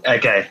ahead.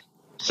 Okay.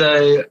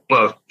 So,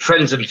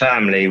 friends and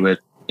family were,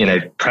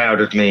 proud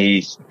of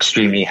me,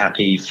 extremely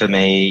happy for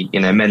me.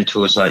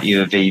 Mentors like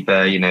you,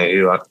 Avivah,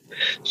 who are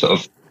sort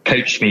of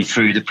coached me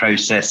through the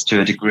process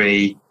to a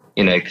degree,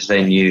 because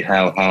they knew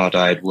how hard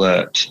I had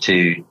worked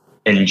to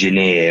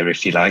engineer,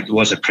 if you like. It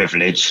was a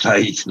privilege.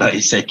 Like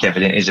you said,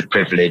 Kevin, it is a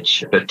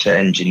privilege, but to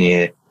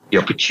engineer the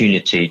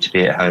opportunity to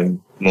be at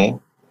home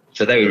more.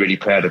 So they were really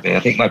proud of me. I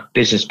think my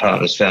business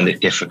partners found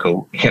it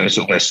difficult. It was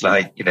almost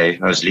like, I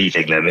was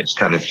leaving them. It's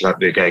kind of like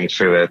we were going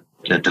through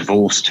a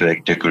divorce to a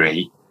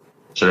degree.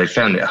 So they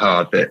found it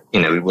hard, but,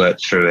 we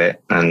worked through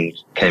it and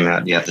came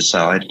out the other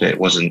side. But it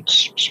wasn't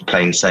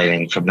plain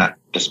sailing from that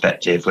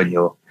perspective when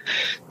you're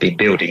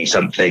building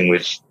something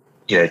with,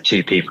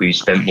 two people you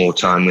spent more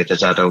time with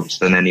as adults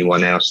than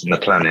anyone else on the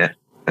planet.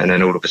 And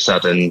then all of a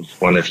sudden,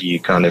 one of you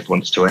kind of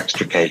wants to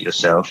extricate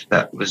yourself.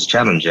 That was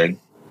challenging.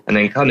 And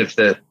then kind of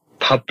the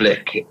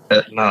public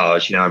at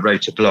large, I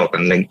wrote a blog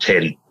on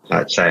LinkedIn,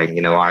 like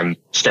saying, I'm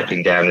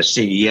stepping down as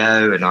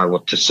CEO and I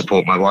want to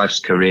support my wife's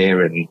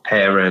career and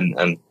parent.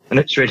 And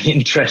it's really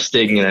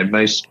interesting.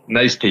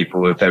 Most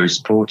people were very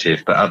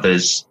supportive, but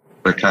others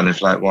were kind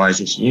of like, why is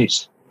this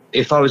news?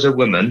 If I was a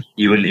woman,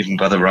 you wouldn't even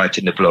bother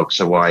writing the blog.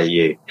 So why are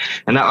you?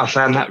 And I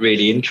found that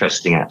really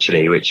interesting,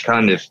 actually, which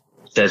kind of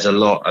says a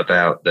lot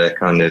about the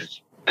kind of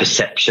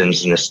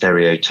perceptions and the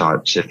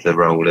stereotypes of the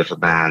role of a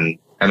man,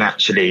 and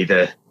actually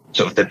the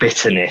sort of the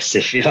bitterness,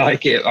 if you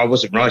like. I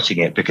wasn't writing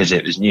it because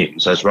it was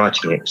news. I was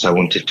writing it because I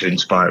wanted to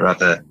inspire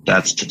other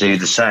dads to do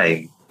the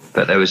same.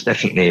 But there was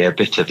definitely a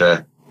bit of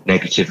a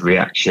negative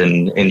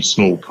reaction in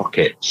small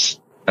pockets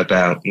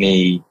about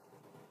me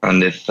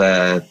kind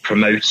of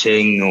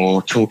promoting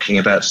or talking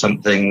about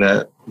something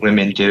that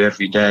women do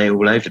every day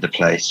all over the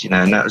place,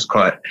 and that was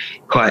quite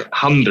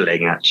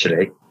humbling,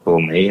 actually,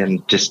 for me,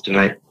 and just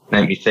to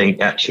make me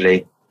think,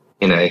 actually,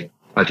 I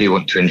do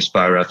want to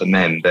inspire other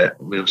men,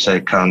 but we also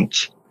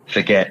can't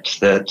forget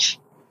that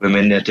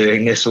women are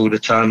doing this all the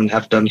time and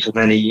have done for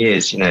many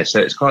years,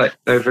 so it's quite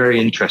very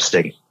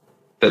interesting.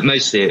 But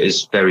mostly it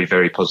is very,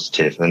 very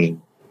positive,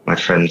 and my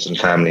friends and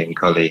family and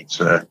colleagues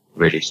were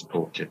really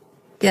supportive.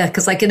 Yeah,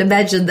 because I can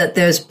imagine that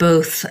there's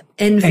both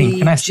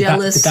envy,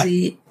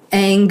 jealousy,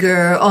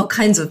 anger, all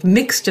kinds of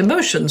mixed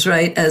emotions,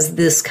 right? As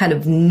this kind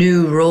of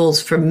new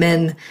roles for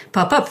men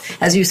pop up.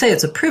 As you say,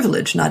 it's a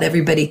privilege. Not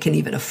everybody can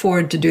even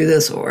afford to do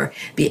this or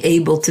be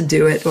able to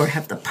do it or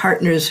have the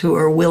partners who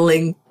are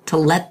willing to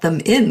let them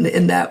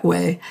in that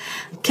way.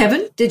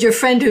 Kevin, did your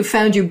friend who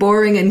found you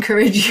boring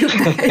encourage you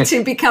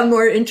to become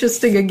more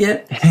interesting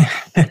again?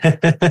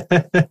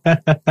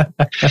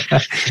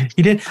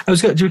 He did. I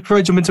was going to, before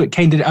I jump into it,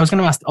 Cain did. I was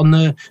going to ask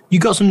you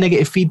got some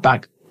negative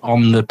feedback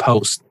on the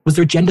post. Was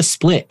there a gender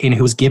split in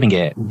who was giving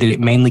it? Did it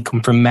mainly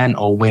come from men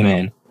or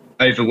women?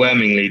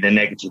 Overwhelmingly, the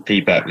negative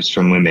feedback was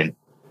from women.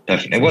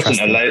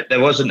 Definitely, there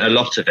wasn't a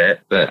lot of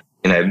it, but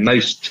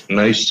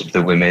most of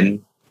the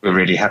women were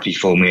really happy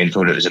for me and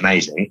thought it was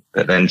amazing.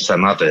 But then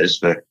some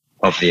others were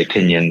of the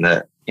opinion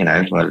that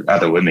well,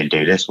 other women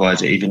do this. Why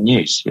is it even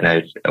news?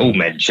 All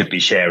men should be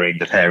sharing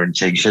the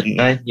parenting, shouldn't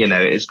they?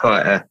 It's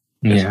quite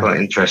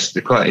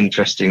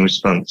interesting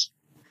response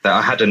that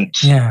I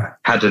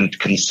hadn't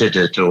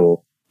considered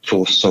or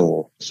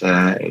foresaw.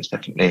 So it was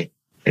definitely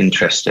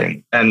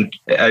interesting, and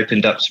it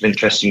opened up some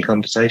interesting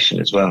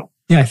conversation as well.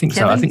 Yeah, I think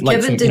Kevin, so. I think,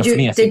 Kevin,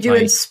 did you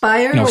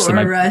inspire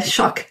or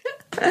shock?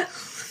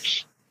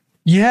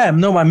 Yeah,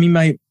 no, I mean,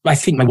 I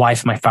think my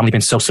wife and my family have been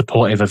so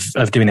supportive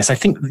of doing this. I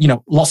think,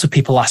 lots of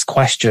people ask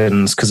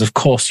questions because, of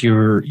course,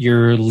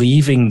 you're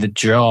leaving the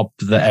job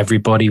that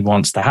everybody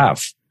wants to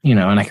have,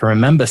 and I can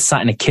remember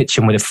sat in a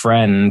kitchen with a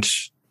friend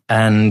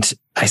and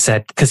I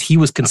said, because he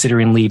was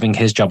considering leaving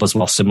his job as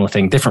well, similar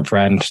thing, different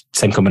friend,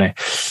 same company.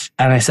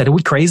 And I said, are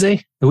we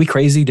crazy? Are we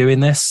crazy doing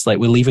this? Like,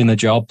 we're leaving the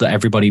job that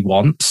everybody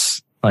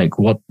wants? Like,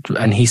 what?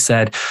 And he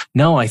said,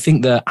 no, I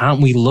think that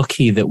aren't we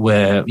lucky that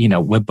we're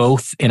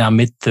both in our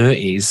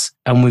mid-30s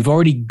and we've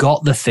already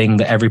got the thing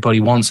that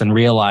everybody wants and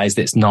realized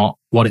it's not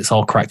what it's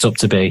all cracked up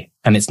to be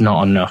and it's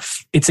not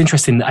enough. It's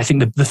interesting. I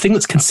think the thing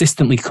that's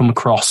consistently come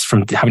across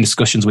from having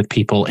discussions with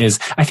people is,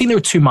 I think there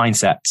are two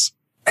mindsets.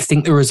 I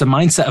think there is a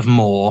mindset of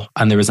more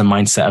and there is a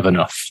mindset of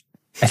enough.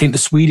 I think the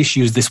Swedish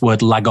use this word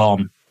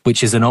lagom,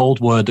 which is an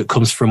old word that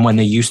comes from when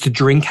they used to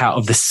drink out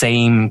of the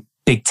same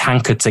big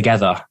tankard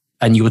together.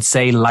 And you would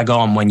say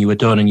lagom when you were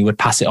done and you would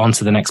pass it on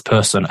to the next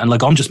person. And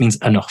lagom just means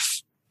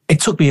enough. It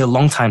took me a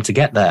long time to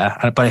get there.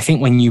 But I think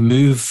when you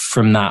move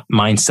from that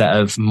mindset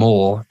of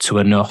more to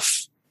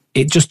enough,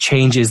 it just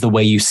changes the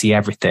way you see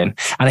everything.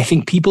 And I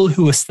think people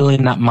who are still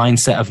in that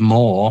mindset of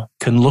more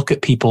can look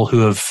at people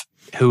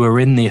who are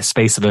in the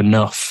space of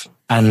enough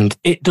and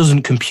it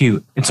doesn't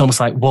compute. It's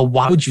almost like, well,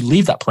 why would you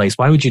leave that place?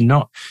 Why would you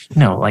not,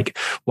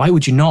 why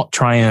would you not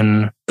try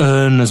and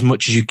earn as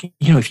much as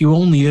if you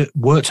only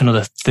worked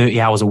another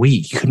 30 hours a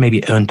week, you could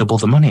maybe earn double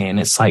the money. And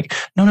it's like,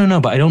 no,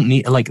 but I don't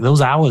need,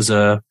 those hours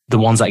are the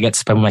ones that I get to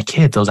spend with my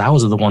kids. Those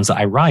hours are the ones that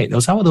I write.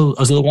 Those are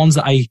the ones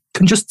that I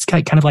can just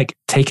kind of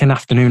take an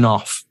afternoon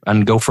off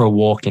and go for a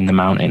walk in the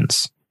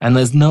mountains. And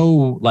there's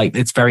no,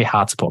 it's very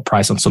hard to put a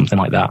price on something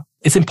like that.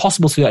 It's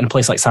impossible to do that in a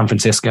place like San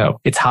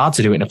Francisco. It's hard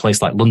to do it in a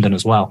place like London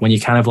as well, when you're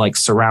kind of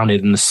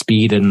surrounded in the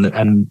speed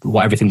and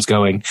what everything's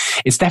going.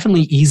 It's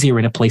definitely easier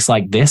in a place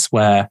like this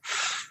where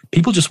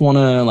people just want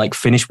to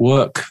finish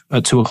work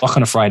at 2:00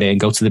 on a Friday and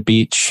go to the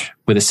beach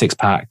with a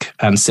 6-pack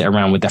and sit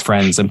around with their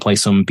friends and play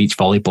some beach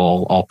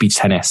volleyball or beach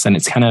tennis. And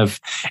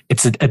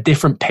it's a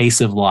different pace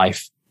of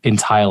life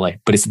entirely,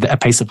 but it's a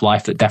pace of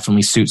life that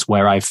definitely suits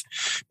where I've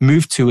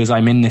moved to, as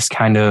I'm in this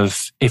kind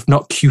of, if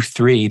not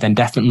Q3, then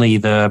definitely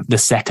the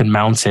second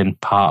mountain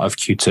part of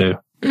Q2.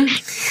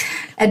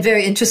 And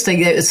very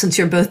interesting, since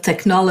you're both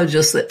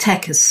technologists, that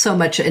tech has so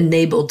much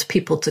enabled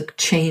people to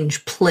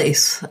change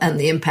place and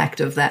the impact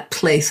of that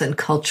place and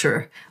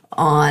culture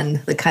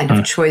on the kind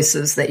of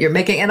choices that you're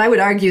making. And I would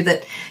argue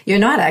that you're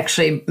not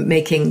actually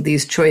making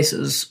these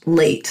choices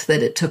late,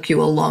 that it took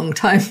you a long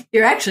time.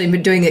 You're actually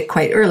doing it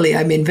quite early.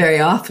 I mean, very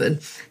often,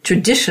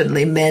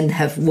 traditionally, men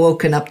have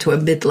woken up to a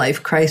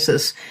midlife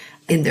crisis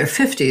in their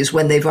 50s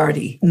when they've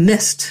already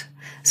missed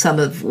some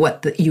of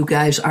what you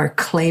guys are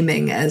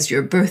claiming as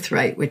your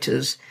birthright, which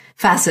is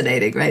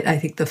fascinating, right? I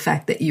think the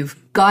fact that you've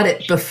got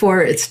it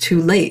before it's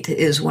too late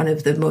is one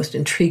of the most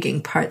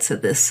intriguing parts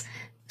of this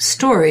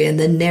story and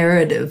the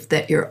narrative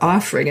that you're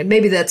offering. And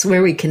maybe that's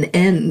where we can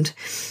end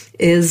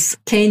is,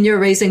 Cain, you're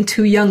raising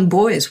 2 young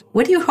boys.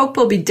 What do you hope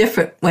will be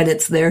different when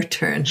it's their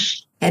turn?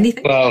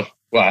 Anything? Well,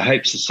 I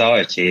hope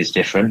society is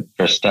different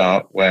for a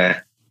start,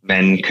 where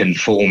men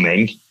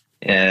conforming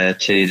to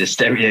the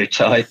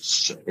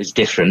stereotypes is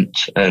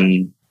different.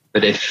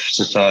 But if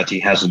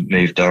society hasn't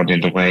moved on in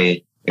the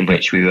way in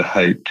which we would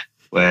hope,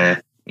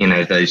 where,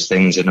 those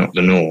things are not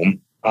the norm,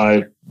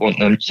 I want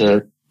them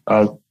to,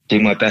 I'll do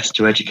my best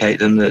to educate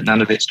them that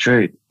none of it's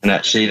true. And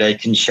actually they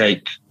can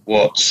shape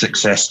what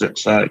success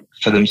looks like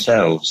for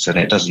themselves. And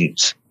it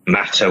doesn't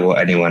matter what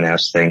anyone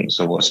else thinks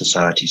or what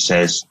society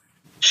says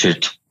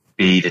should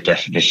be the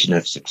definition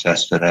of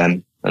success for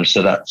them. And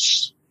so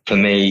that's, for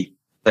me,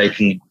 they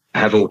can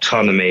have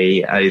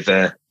autonomy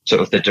over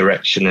sort of the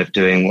direction of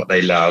doing what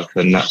they love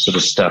and that sort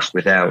of stuff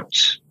without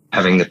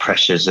having the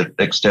pressures of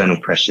external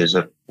pressures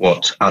of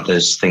what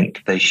others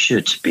think they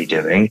should be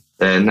doing.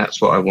 Then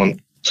that's what I want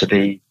to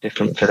be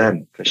different for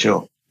them, for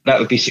sure. That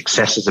would be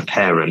success as a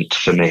parent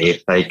for me,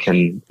 if they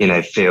can,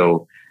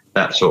 feel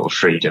that sort of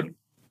freedom.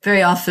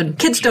 Very often,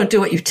 kids don't do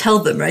what you tell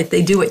them, right?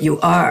 They do what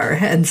you are.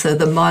 And so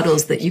the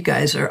models that you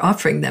guys are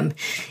offering them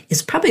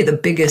is probably the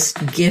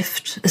biggest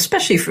gift,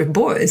 especially for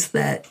boys,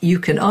 that you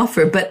can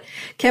offer. But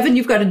Kevin,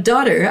 you've got a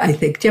daughter, I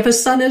think. Do you have a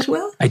son as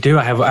well? I do.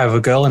 I have a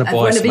girl and a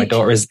boy. So my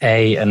daughter is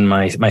 8 and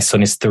my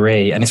son is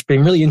 3. And it's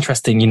been really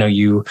interesting.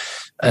 You,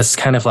 as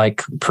kind of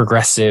like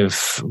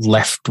progressive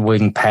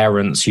left-wing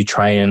parents, you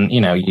try and,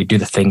 you do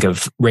the thing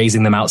of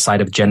raising them outside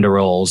of gender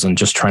roles and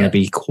just trying to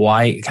be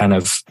quite kind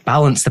of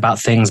balanced about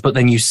things. But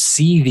then you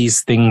see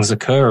these things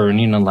occur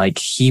and, like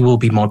he will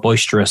be more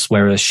boisterous,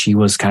 whereas she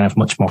was kind of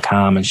much more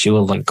calm, and she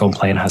will like go and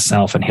play in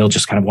herself, and he'll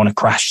just kind of want to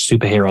crash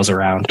superheroes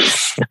around.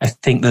 I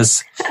think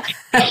there's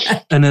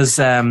there is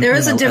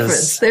a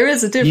difference. There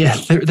is a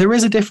difference. Yeah, there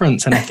is a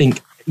difference. And I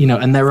think,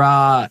 and there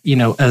are,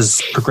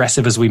 as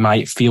progressive as we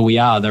might feel we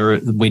are,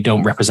 we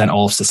don't represent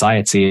all of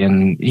society.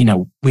 And,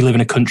 we live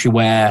in a country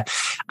where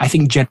I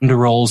think gender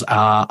roles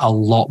are a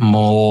lot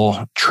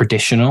more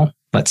traditional,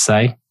 let's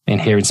say,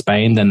 here in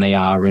Spain than they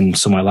are in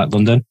somewhere like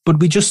London. But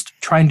we just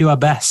try and do our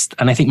best.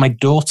 And I think my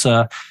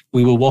daughter,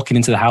 we were walking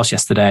into the house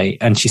yesterday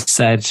and she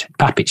said,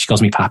 Papi, she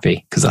calls me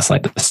Papi, because that's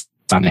like the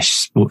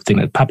Spanish thing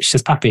that Papi, she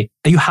says, Papi,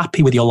 are you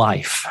happy with your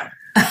life?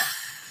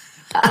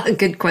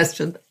 Good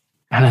question.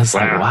 And I was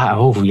like,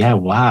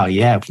 wow,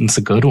 yeah, that's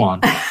a good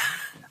one.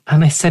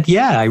 And I said,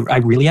 yeah, I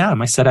really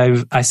am. I said,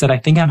 I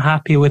think I'm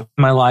happier with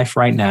my life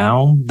right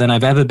now than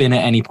I've ever been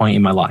at any point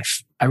in my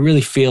life. I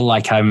really feel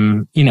like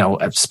I'm,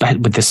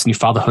 with this new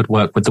fatherhood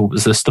work, with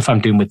the stuff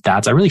I'm doing with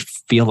dads, I really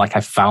feel like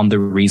I found the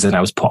reason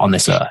I was put on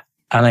this earth.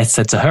 And I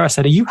said to her,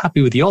 are you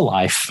happy with your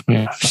life?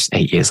 She's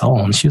 8 years old.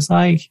 And she was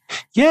like,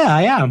 yeah,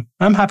 I am.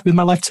 I'm happy with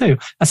my life too.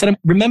 I said,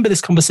 remember this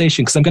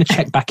conversation, because I'm going to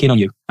check back in on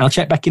you. I'll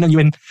check back in on you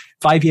in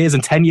 5 years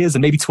and 10 years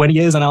and maybe 20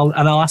 years. And I'll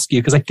ask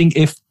you, because I think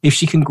if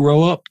she can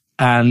grow up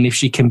and if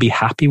she can be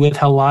happy with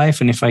her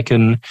life, and if I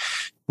can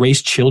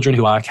raise children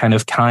who are kind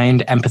of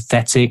kind,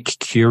 empathetic,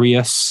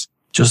 curious,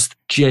 just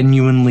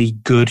genuinely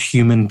good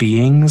human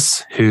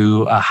beings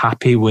who are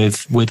happy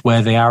with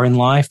where they are in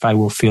life, I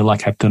will feel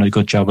like I've done a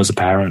good job as a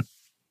parent.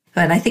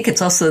 And I think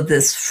it's also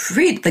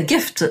the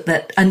gift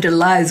that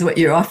underlies what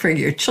you're offering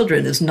your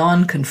children is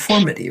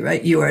nonconformity,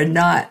 right? You are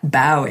not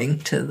bowing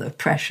to the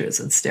pressures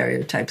and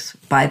stereotypes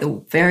by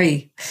the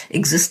very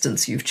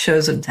existence you've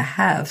chosen to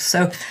have.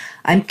 So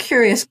I'm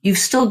curious, you've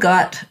still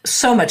got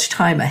so much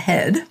time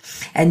ahead,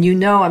 and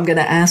I'm going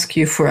to ask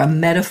you for a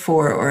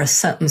metaphor or a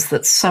sentence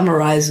that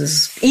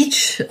summarizes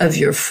each of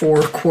your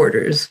 4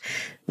 quarters,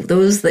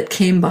 those that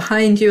came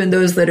behind you and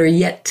those that are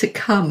yet to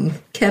come.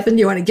 Kevin,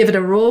 you want to give it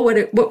a roll?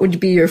 What would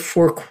be your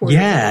 4 quarters?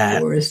 Yeah.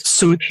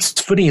 So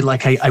it's funny,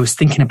 like I was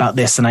thinking about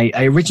this, and I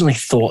originally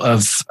thought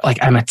of, like,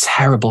 I'm a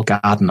terrible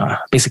gardener.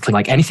 Basically,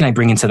 like anything I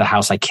bring into the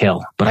house, I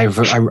kill. But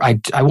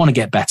I want to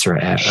get better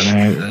at it.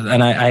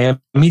 And I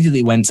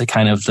immediately went to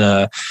kind of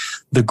the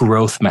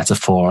growth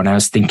metaphor. And I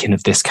was thinking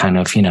of this kind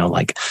of,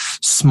 like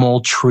small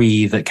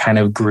tree that kind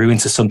of grew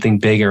into something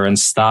bigger and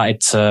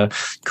started to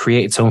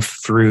create its own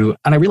fruit.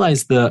 And I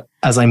realized that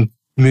as I'm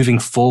moving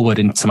forward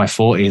into my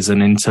 40s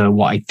and into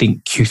what I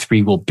think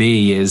Q3 will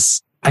be,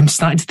 is I'm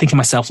starting to think of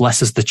myself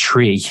less as the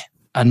tree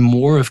and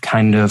more of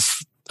kind of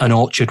an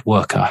orchard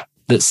worker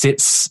that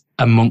sits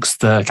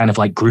amongst the kind of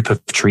like group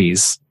of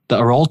trees that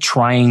are all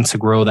trying to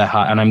grow their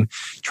heart. And I'm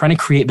trying to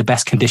create the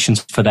best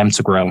conditions for them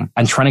to grow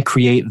and trying to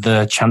create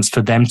the chance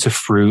for them to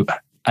fruit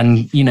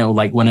And, you know,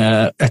 like when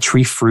a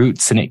tree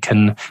fruits and it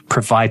can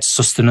provide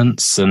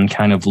sustenance and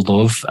kind of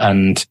love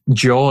and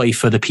joy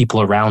for the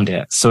people around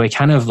it. So it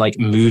kind of like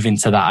move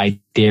into that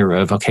idea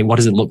of, okay, what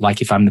does it look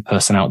like if I'm the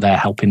person out there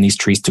helping these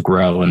trees to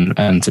grow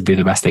and to be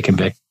the best they can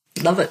be?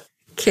 Love it.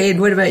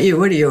 Cain, what about you?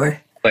 What are your...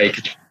 Well, you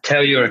could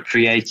tell you're a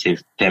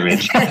creative,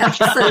 Derek.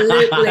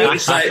 Absolutely.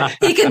 It's like,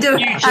 he can do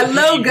a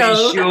logo.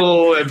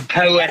 Visual and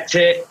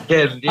poetic.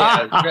 And,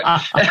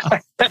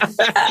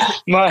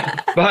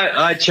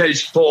 I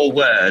chose 4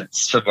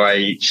 words for my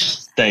each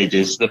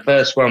stages. The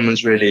first one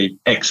was really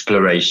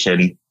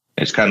exploration.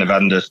 It's kind of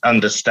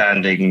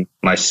understanding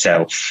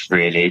myself,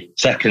 really.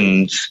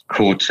 Second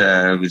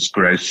quarter was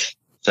growth.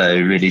 So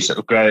really sort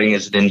of growing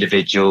as an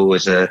individual,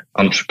 as an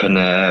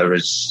entrepreneur,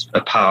 as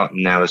a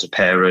partner now, as a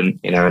parent,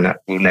 you know, and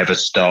that will never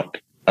stop.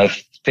 I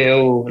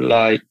feel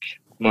like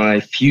my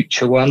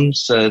future one,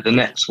 so the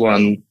next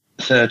one,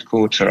 third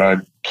quarter,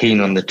 I'm keen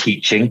on the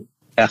teaching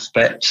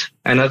aspect.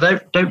 And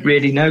I don't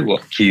really know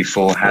what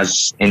Q4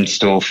 has in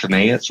store for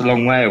me. It's a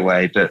long way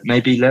away, but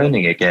maybe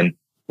learning again.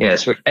 Yeah,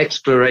 so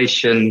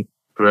exploration,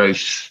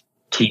 growth,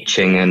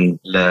 teaching and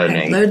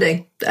learning. I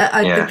think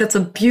that's a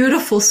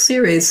beautiful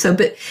series. So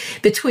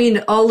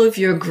between all of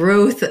your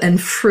growth and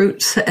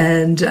fruit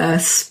and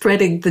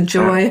spreading the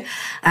joy,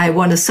 I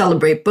want to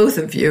celebrate both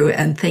of you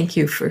and thank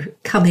you for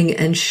coming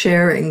and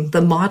sharing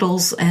the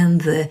models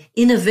and the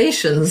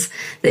innovations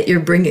that you're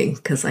bringing,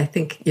 because I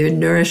think you're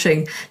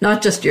nourishing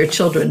not just your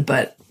children,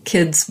 but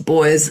kids,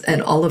 boys,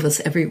 and all of us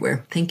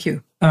everywhere. Thank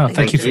you. Oh,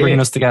 thank you for bringing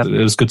us together.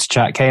 It was good to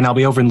chat. Cain, I'll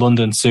be over in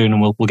London soon and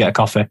we'll get a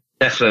coffee.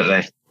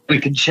 Definitely. We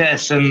can share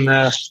some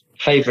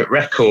favourite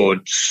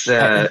records.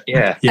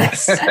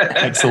 Yes.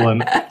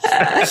 Excellent.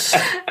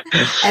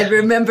 And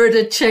remember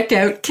to check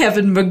out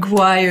Kevin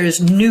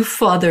Maguire's New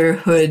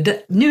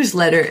Fatherhood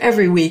newsletter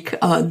every week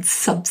on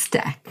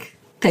Substack.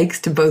 Thanks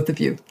to both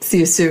of you. See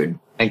you soon.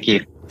 Thank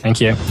you.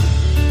 Thank you.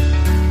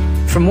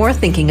 For more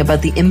thinking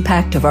about the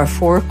impact of our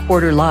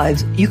 4-quarter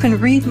lives, you can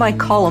read my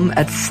column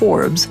at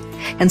Forbes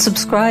and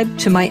subscribe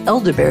to my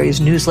Elderberries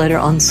newsletter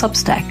on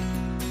Substack.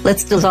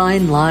 Let's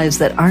design lives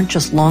that aren't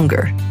just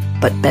longer,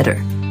 but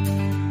better.